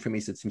big time for him.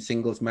 He's had some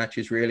singles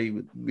matches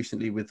really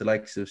recently with the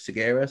likes of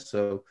Segura.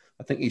 So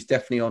I think he's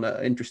definitely on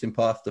an interesting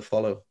path to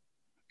follow.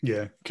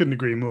 Yeah, couldn't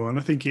agree more. And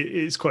I think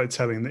it's quite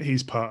telling that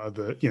he's part of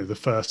the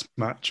first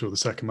match or the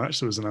second match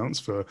that was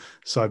announced for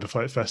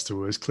Cyberfight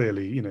Festival. Is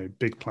clearly,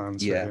 big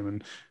plans for him,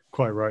 and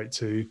quite right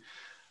too.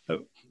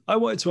 I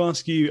wanted to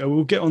ask you,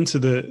 we'll get onto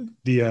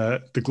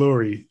the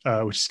Glory,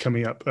 which is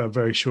coming up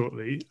very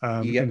shortly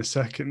in a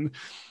second.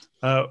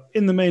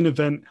 In the main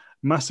event,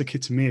 Masa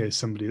Kitamiya is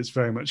somebody that's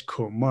very much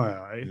caught my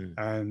eye,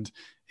 and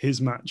his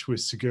match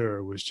with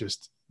Segura was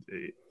just,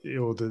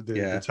 or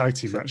the tag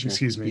team match,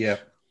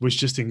 was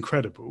just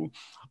incredible.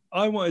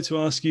 I wanted to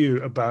ask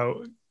you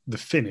about the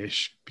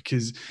finish,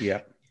 because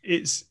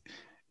it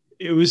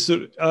was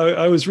sort of,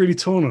 I was really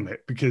torn on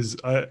it, because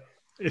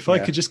if I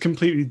could just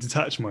completely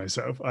detach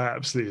myself, I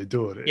absolutely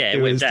adored it. Yeah,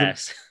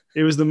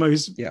 it was the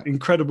most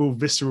incredible,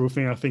 visceral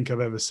thing I think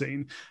I've ever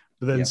seen.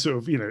 But then sort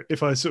of,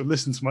 if I sort of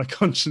listen to my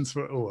conscience,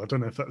 I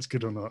don't know if that's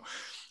good or not.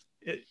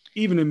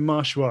 Even in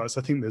martial arts,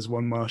 I think there's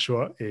one martial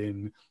art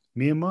in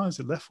Myanmar, is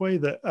it left way,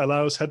 that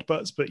allows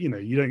headbutts, but you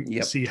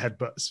don't see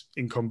headbutts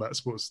in combat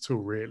sports at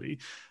all, really.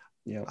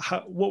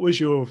 What was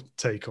your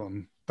take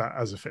on that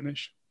as a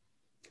finish?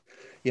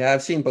 Yeah,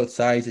 I've seen both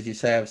sides, as you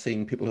say. I've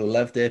seen people who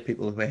loved it,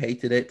 people who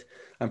hated it,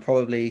 and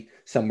probably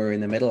somewhere in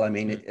the middle. I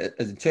mean,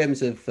 in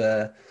terms of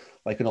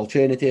like an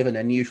alternative and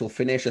unusual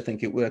finish, I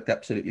think it worked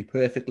absolutely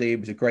perfectly. It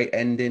was a great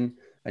ending,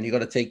 and you got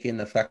to take in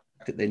the fact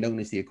that they're known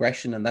as the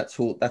aggression, and that's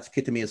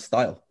Kitamiya's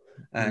style.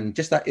 And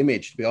just that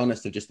image, to be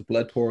honest, of just the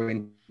blood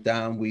pouring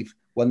down. We've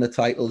won the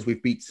titles.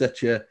 We've beat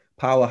such a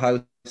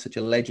powerhouse, such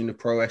a legend of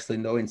pro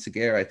wrestling, though, in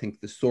Segura. I think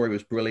the story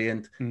was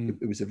brilliant.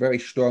 It was a very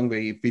strong,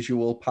 very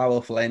visual,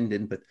 powerful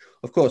ending. But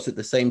of course, at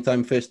the same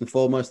time, first and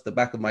foremost, at the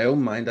back of my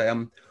own mind, I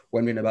am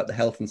wondering about the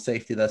health and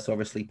safety. That's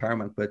obviously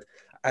paramount. But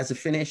as a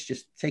finish,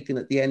 just taken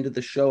at the end of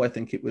the show, I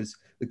think it was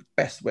the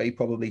best way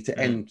probably to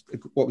end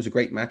what was a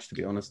great match, to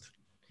be honest.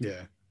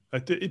 Yeah,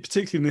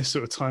 particularly in this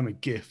sort of time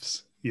of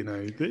gifts, the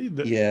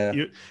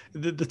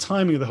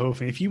timing of the whole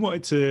thing. If you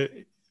wanted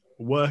to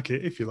work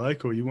it, if you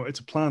like, or you wanted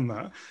to plan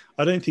that,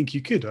 I don't think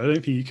you could. I don't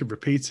think you could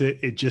repeat it.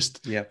 It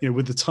just,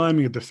 with the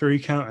timing of the 3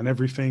 count and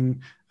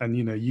everything, and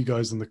you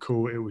guys on the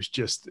call, it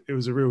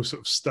was a real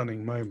sort of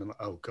stunning moment.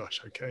 Like, oh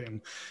gosh, okay,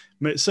 and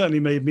it certainly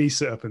made me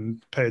sit up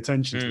and pay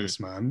attention to this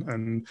man,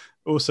 and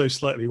also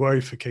slightly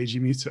worried for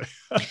Keiji Muto,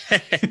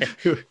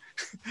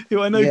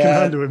 who I know can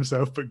handle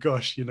himself, but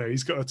gosh,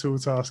 he's got a tall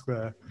task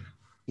there.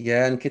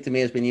 Yeah, and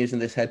Kitamiya has been using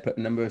this headbutt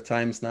a number of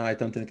times now. I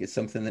don't think it's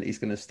something that he's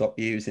going to stop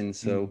using.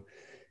 So,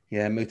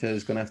 Muto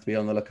is going to have to be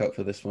on the lookout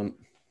for this one.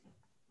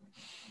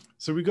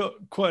 So we got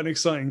quite an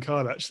exciting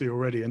card actually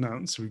already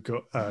announced. We've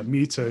got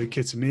Muto,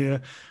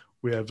 Kitamiya.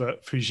 We have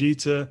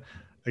Fujita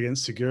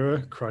against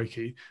Segura,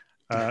 crikey.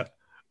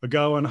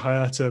 Ogawa and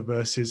Hayata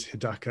versus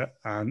Hidaka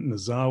and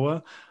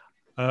Nozawa.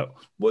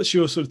 What's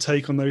your sort of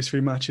take on those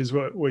 3 matches?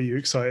 What are you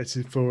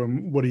excited for,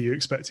 and what are you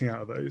expecting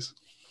out of those?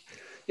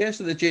 Yeah,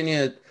 so the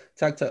junior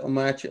tag title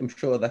match, I'm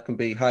sure that can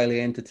be highly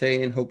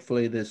entertaining.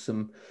 Hopefully there's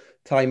some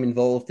time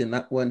involved in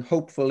that one.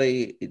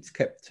 Hopefully it's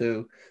kept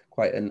to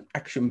quite an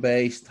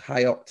action-based,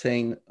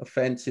 high-octane,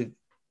 offensive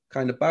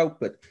kind of bout,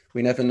 but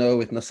we never know.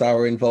 With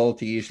Nozawa involved,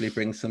 he usually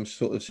brings some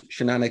sort of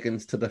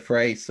shenanigans to the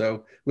fray,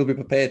 so we'll be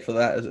prepared for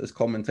that as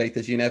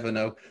commentators. You never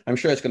know. I'm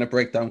sure it's going to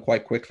break down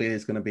quite quickly.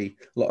 There's going to be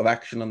a lot of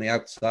action on the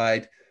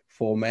outside,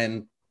 4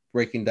 men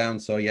breaking down,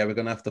 so yeah, we're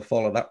going to have to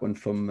follow that one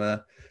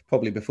from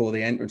probably before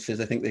the entrances.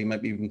 I think they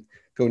might be even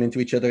going into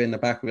each other in the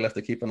back. We'll have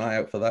to keep an eye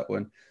out for that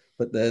one.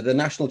 But the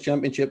national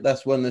championship,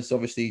 that's one that's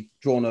obviously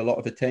drawn a lot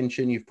of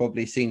attention. You've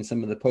probably seen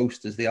some of the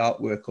posters, the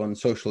artwork on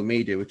social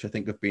media, which I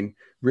think have been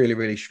really,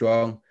 really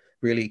strong,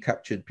 really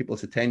captured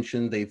people's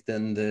attention. They've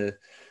done the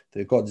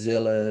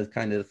Godzilla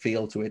kind of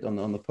feel to it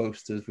on the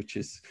posters, which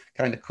is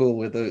kind of cool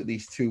with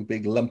these 2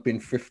 big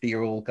lumping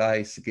 50-year-old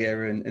guys,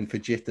 Segura and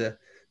Fujita.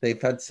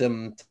 They've had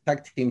some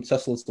tag team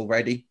tussles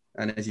already.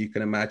 And as you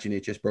can imagine,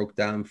 it just broke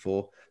down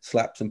for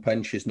slaps and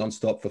punches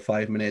nonstop for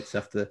 5 minutes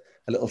after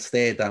a little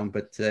stare down.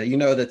 But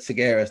that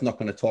Segura is not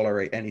going to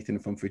tolerate anything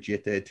from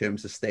Fujita in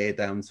terms of stare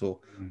downs or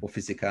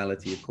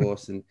physicality, of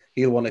course. And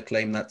he'll want to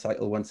claim that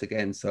title once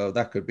again. So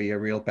that could be a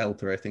real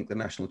belter, I think, the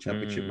national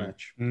championship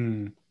match.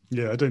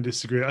 Yeah, I don't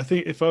disagree. I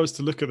think if I was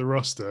to look at the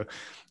roster,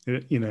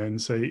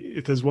 and say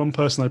if there's one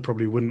person I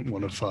probably wouldn't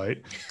want to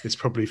fight, it's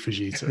probably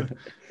Fujita.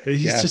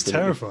 He's just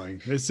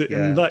terrifying.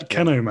 And that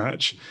Keno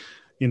match,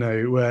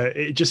 where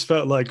it just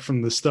felt like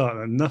from the start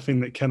that nothing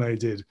that Keno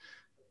did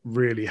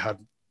really had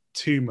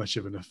too much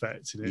of an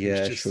effect. It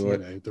was just,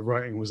 the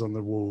writing was on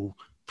the wall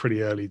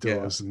pretty early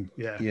doors, and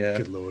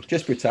good lord,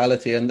 just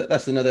brutality. And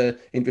that's another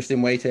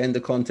interesting way to end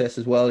the contest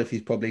as well. If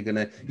he's probably going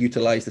to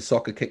utilize the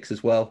soccer kicks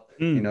as well,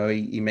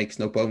 he makes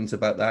no bones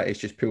about that. It's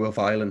just pure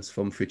violence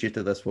from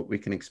Fujita. That's what we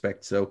can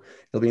expect. So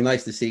it'll be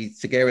nice to see.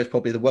 Segura is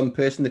probably the one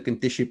person that can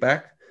dish it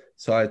back.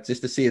 So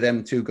just to see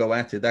them 2 go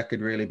at it, that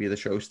could really be the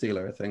show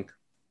stealer, I think.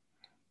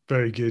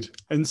 Very good.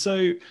 And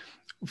so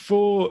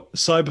for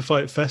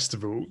Cyberfight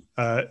Festival,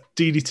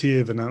 DDT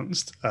have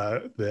announced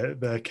their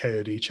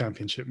KOD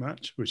championship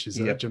match, which is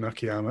Jun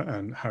Akiyama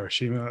and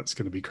Harashima. That's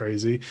going to be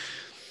crazy.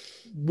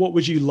 What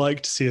would you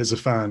like to see as a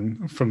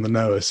fan from the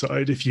Noah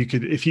side? If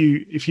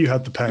you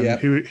had the pen,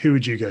 who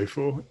would you go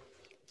for?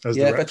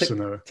 If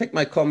I take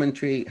my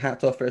commentary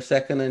hat off for a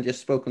second and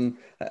just spoken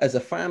as a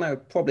fan, I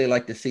would probably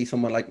like to see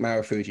someone like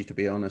Marufuji, to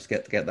be honest,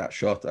 get that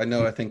shot.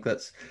 I think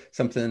that's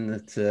something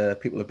that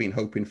people have been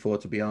hoping for,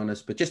 to be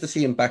honest. But just to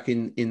see him back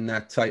in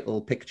that title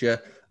picture,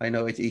 I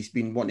know he's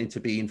been wanting to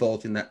be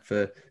involved in that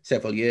for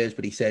several years,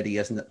 but he said he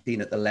hasn't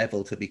been at the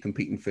level to be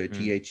competing for a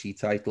GHC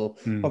title.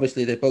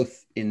 Obviously, they're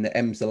both in the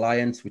M's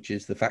Alliance, which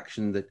is the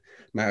faction that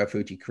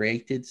Marufuji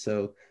created.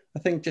 So I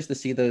think just to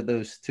see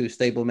those 2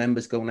 stable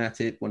members going at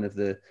it, one of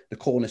the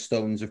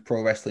cornerstones of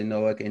pro wrestling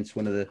Noah against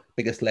one of the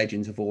biggest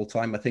legends of all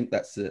time, I think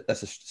that's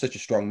such a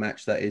strong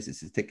match. That is,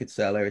 it's a ticket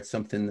seller. It's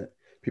something that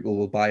people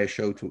will buy a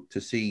show to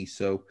see.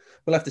 So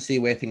we'll have to see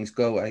where things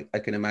go. I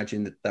can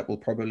imagine that will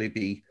probably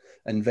be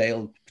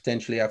unveiled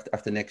potentially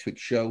after next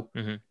week's show.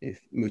 If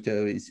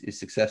Muto is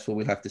successful,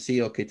 we'll have to see.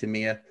 Or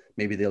Kitamiya,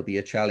 maybe there'll be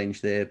a challenge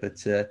there. But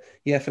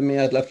for me,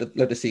 I'd love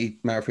to see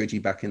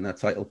Marufuji back in that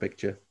title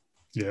picture.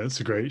 Yeah, that's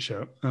a great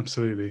shout.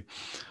 Absolutely.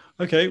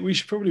 Okay, we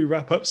should probably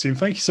wrap up soon.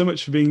 Thank you so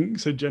much for being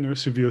so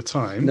generous with your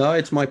time. No,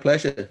 it's my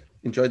pleasure.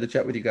 Enjoyed the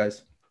chat with you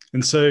guys.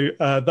 And so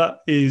that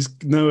is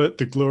Noah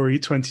the Glory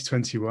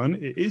 2021.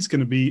 It is going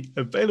to be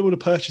available to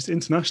purchase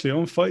internationally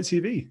on Fight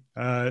TV.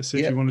 So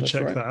if you want to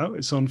check that out,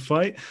 it's on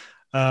Fight.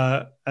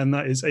 And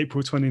that is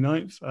April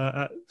 29th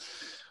at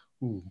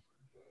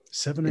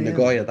 7 a.m. In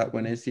Nagoya, that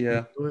one is,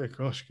 yeah. Oh,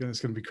 gosh, it's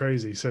going to be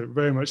crazy. So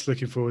very much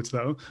looking forward to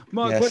that one.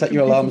 Mark, set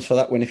your alarms for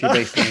that one if you're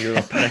based in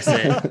Europe. That's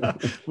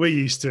it. We're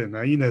used to it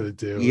now. You know the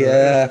deal. Yeah,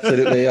 right?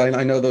 Absolutely.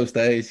 I know those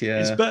days, yeah.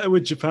 It's better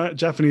with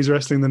Japanese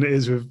wrestling than it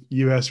is with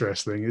US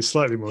wrestling. It's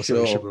slightly more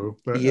sociable.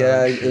 But,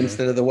 yeah,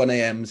 instead of the 1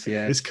 a.m.s,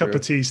 yeah. It's cup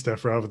of tea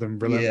stuff rather than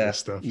relentless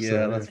stuff.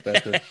 Yeah, that's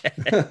better.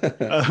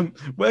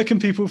 Where can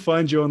people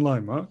find you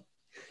online, Mark?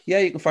 Yeah,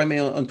 you can find me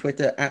on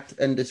Twitter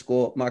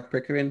 @_Mark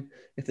Pickering.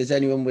 If there's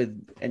anyone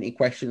with any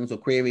questions or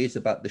queries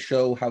about the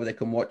show, how they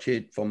can watch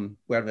it from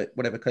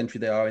whatever country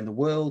they are in the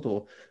world,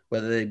 or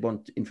whether they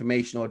want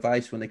information or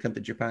advice when they come to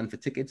Japan for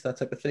tickets, that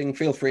type of thing,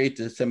 feel free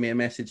to send me a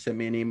message, send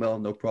me an email,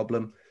 no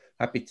problem.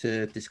 Happy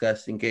to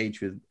discuss,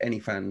 engage with any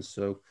fans.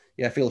 So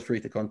yeah, feel free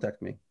to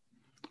contact me.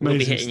 We'll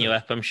be hitting you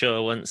up, I'm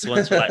sure. Once we're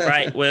like,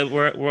 right,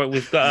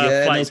 we've got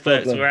our flights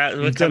booked.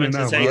 We're coming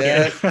to take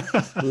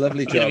it.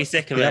 Lovely job. You're gonna be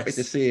sick of us. Happy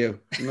to see you.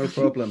 No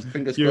problem.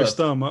 Fingers You're crossed. a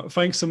star, Mark.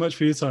 Thanks so much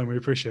for your time. We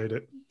appreciate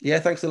it. Yeah,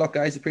 thanks a lot,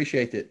 guys.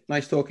 Appreciate it.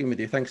 Nice talking with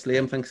you. Thanks,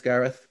 Liam. Thanks,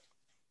 Gareth.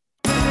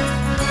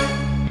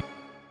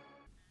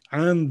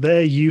 And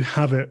there you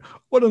have it.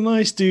 What a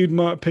nice dude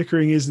Mark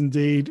Pickering is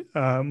indeed.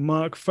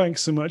 Mark, thanks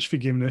so much for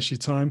giving us your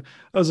time.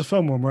 That was a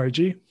fun one, right,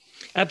 G?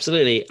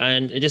 Absolutely.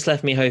 And it just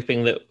left me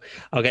hoping that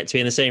I'll get to be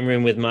in the same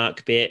room with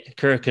Mark, be it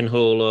Kurokan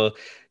Hall or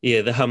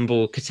the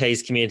humble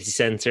Cathays Community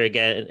Centre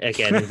again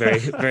very,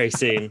 very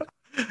soon.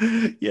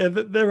 Yeah,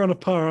 they're on a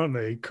par, aren't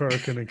they?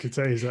 Kurokan and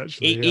Cathays,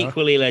 actually.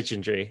 Equally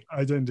legendary.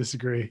 I don't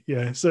disagree.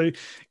 Yeah, so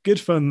good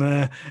fun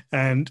there.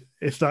 And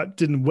if that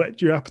didn't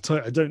whet your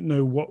appetite, I don't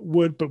know what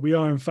would, but we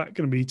are in fact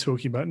going to be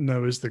talking about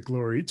Noah's the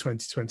Glory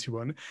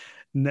 2021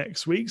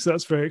 next week. So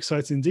that's very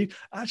exciting indeed.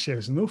 Actually,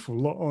 there's an awful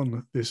lot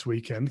on this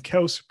weekend.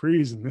 Kel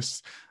Surprise and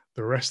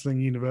the wrestling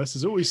universe.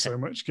 There's always so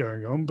much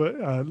going on, but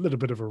a little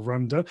bit of a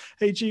rundown.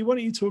 Hey, G, why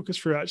don't you talk us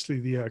through actually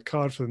the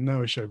card for the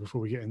Noah show before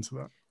we get into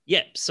that?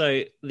 Yep.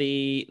 So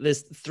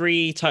there's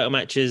 3 title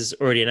matches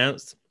already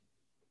announced.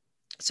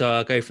 So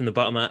I'll go from the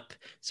bottom up.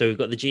 So we've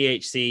got the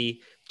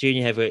GHC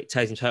Junior Heavyweight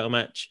Tag Team title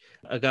match,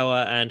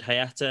 Ogawa and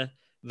Hayata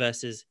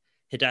versus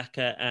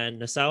Hidaka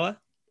and Nasawa.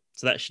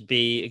 So that should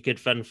be a good,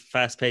 fun,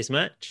 fast-paced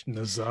match.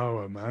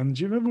 Nazawa, man.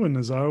 Do you remember when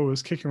Nazawa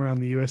was kicking around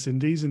the US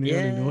Indies in the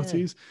early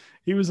noughties?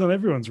 He was on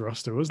everyone's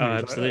roster, wasn't he?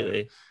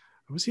 Absolutely.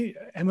 Was he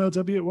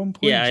MLW at one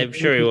point? Yeah, I'm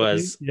sure he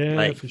was.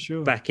 Yeah, for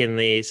sure. Back in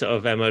the sort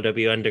of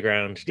MLW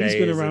underground days.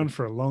 He's been around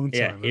for a long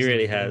time. Yeah, he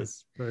really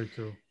has. Very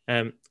cool.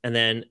 And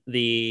then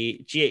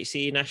the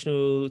GHC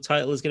national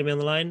title is going to be on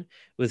the line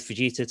with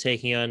Fujita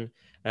taking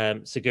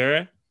on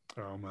Segura.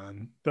 Oh,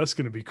 man, that's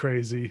going to be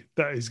crazy.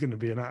 That is going to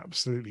be an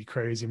absolutely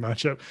crazy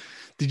matchup.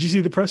 Did you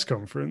see the press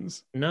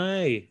conference?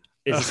 No.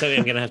 Is this something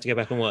I'm going to have to go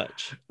back and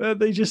watch?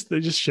 They just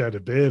shared a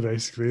beer,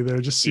 basically. They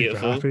were just super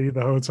happy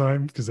the whole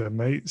time because they're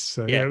mates.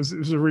 So, yeah, it was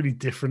a really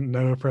different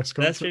Noah press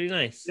conference. That's really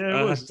nice. Yeah,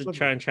 I'll have to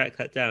try and track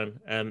that down.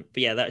 But,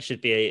 yeah, that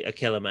should be a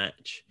killer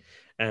match.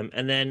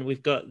 And then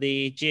we've got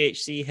the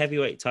GHC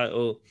heavyweight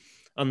title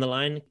on the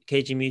line.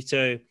 Keiji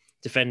Muto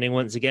defending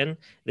once again,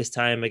 this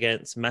time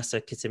against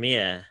Masa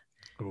Kitamiya.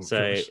 Oh,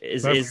 so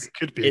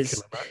could be a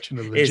killer match in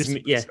a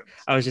legitimate sense.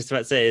 I was just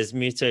about to say, is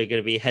Muto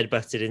going to be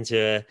headbutted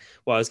into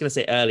I was going to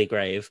say early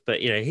grave,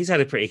 but he's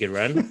had a pretty good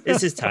run. It's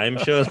his time,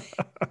 surely.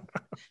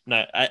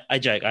 No, I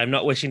joke. I'm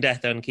not wishing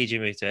death on Keiji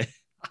Muto.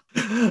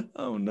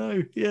 Oh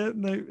no, yeah,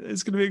 no,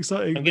 it's going to be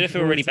exciting. I'm going to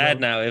feel really bad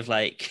now if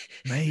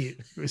mate,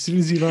 as soon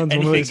as he lands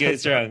anything one of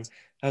goes wrong.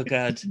 Oh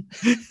God,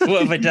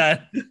 what have I done?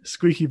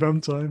 Squeaky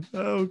bum time.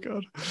 Oh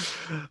God.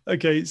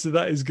 Okay, so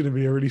that is going to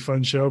be a really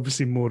fun show.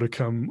 Obviously, more to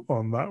come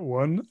on that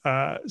one.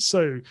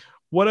 So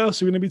what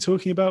else are we going to be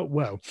talking about?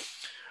 Well,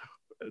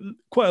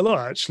 quite a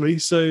lot actually.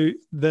 So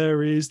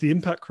there is the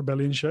Impact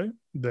Rebellion show.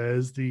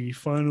 There's the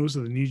finals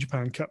of the New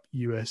Japan Cup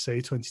USA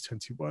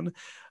 2021.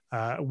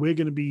 We're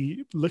going to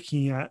be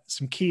looking at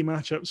some key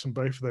matchups from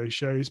both of those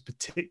shows,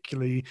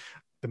 particularly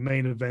the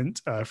main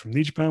event from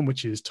New Japan,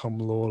 which is Tom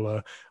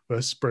Lawler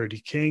versus Brody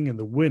King. And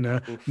the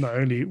winner not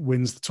only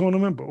wins the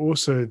tournament, but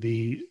also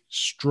the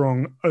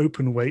Strong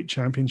Openweight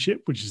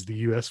Championship, which is the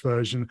US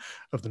version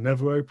of the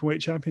Never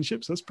Openweight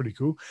Championship. So that's pretty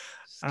cool.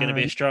 It's going to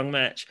be a strong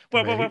match.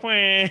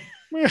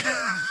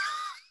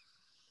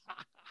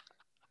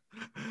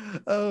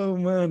 Oh,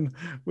 man.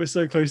 We're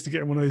so close to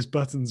getting one of those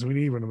buttons. We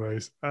need one of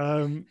those.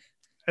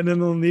 And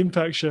then on the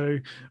Impact show,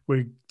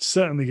 we're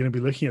certainly going to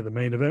be looking at the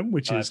main event,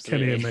 which is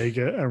Kenny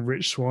Omega and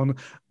Rich Swann.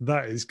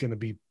 That is going to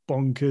be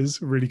bonkers.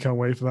 Really can't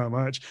wait for that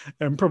match.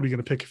 I'm probably going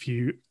to pick a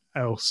few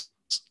other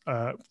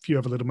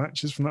little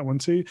matches from that one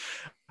too.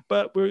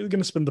 but we're going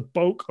to spend the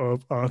bulk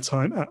of our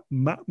time at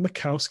Matt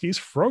Mikowski's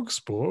Frog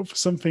Sport for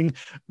something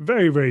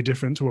very, very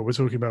different to what we're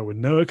talking about with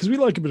Noah, because we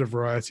like a bit of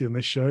variety on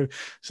this show.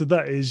 So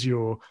that is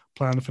your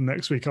plan for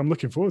next week. I'm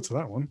looking forward to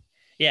that one.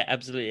 Yeah,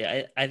 absolutely.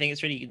 I think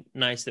it's really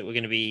nice that we're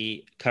going to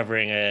be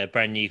covering a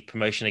brand new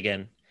promotion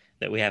again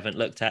that we haven't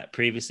looked at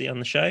previously on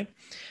the show.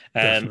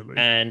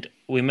 And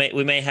we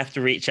may have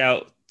to reach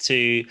out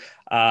to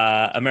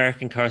our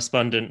American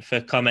correspondent for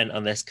comment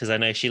on this, because I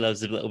know she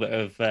loves a little bit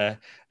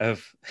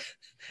of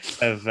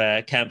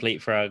Camp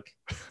Leapfrog.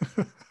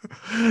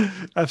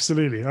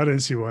 Absolutely. I don't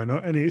see why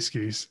not. Any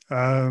excuse.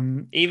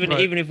 Even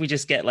if we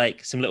just get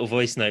like some little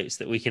voice notes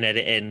that we can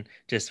edit in,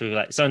 just with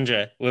like,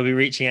 Sandra, we'll be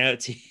reaching out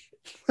to you.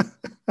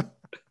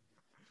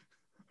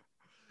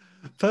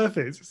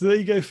 Perfect. So there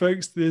you go,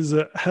 folks. There's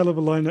a hell of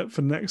a lineup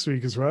for next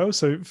week as well.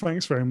 So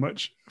thanks very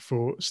much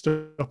for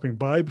stopping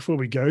by. Before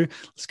we go,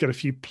 let's get a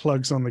few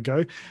plugs on the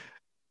go.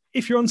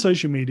 If you're on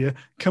social media,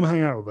 come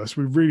hang out with us.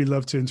 We really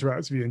love to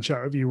interact with you and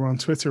chat with you. We're on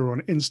Twitter or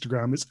on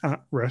Instagram. It's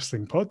at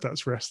WrestlingPod.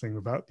 That's wrestling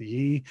without the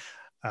E.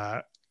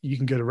 You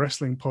can go to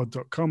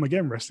wrestlingpod.com,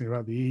 again, wrestling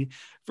without the E,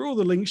 for all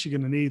the links you're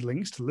going to need,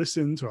 links to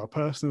listen to our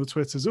personal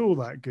Twitters, all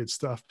that good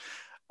stuff.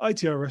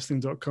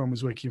 itrwrestling.com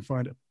is where you can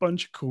find a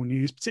bunch of cool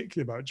news,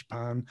 particularly about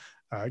Japan.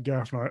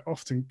 Gareth and I are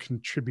often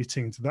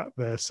contributing to that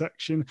there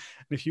section.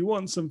 And if you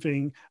want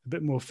something a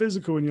bit more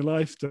physical in your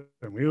life, don't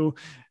we all,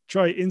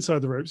 try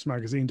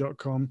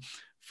InsideTheRopesMagazine.com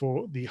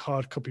for the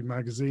hard copy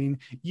magazine.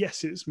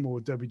 Yes, it's more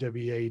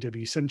WWE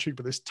AEW centric,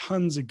 but there's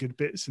tons of good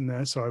bits in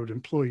there. So I would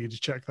implore you to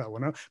check that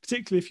one out,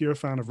 particularly if you're a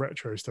fan of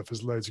retro stuff.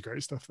 There's loads of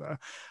great stuff there.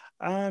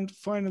 And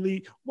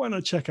finally, why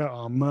not check out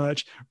our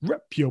merch?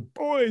 Rep your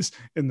boys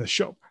in the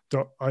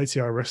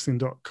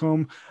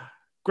shop.itrwrestling.com.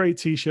 Great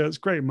t-shirts,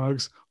 great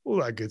mugs, all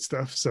that good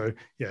stuff. So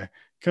yeah,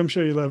 come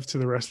show your love to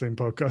the Wrestling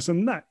Podcast.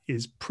 And that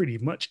is pretty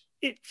much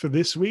it for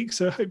this week.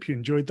 So I hope you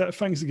enjoyed that.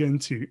 Thanks again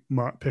to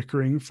Mark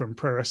Pickering from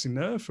Pro Wrestling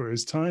Nerve for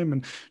his time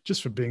and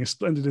just for being a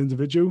splendid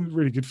individual.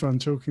 Really good fun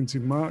talking to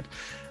Mark.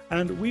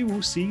 And we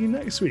will see you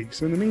next week.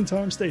 So in the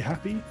meantime, stay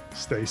happy,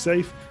 stay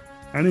safe,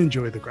 and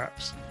enjoy the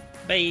graps.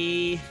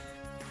 Bye.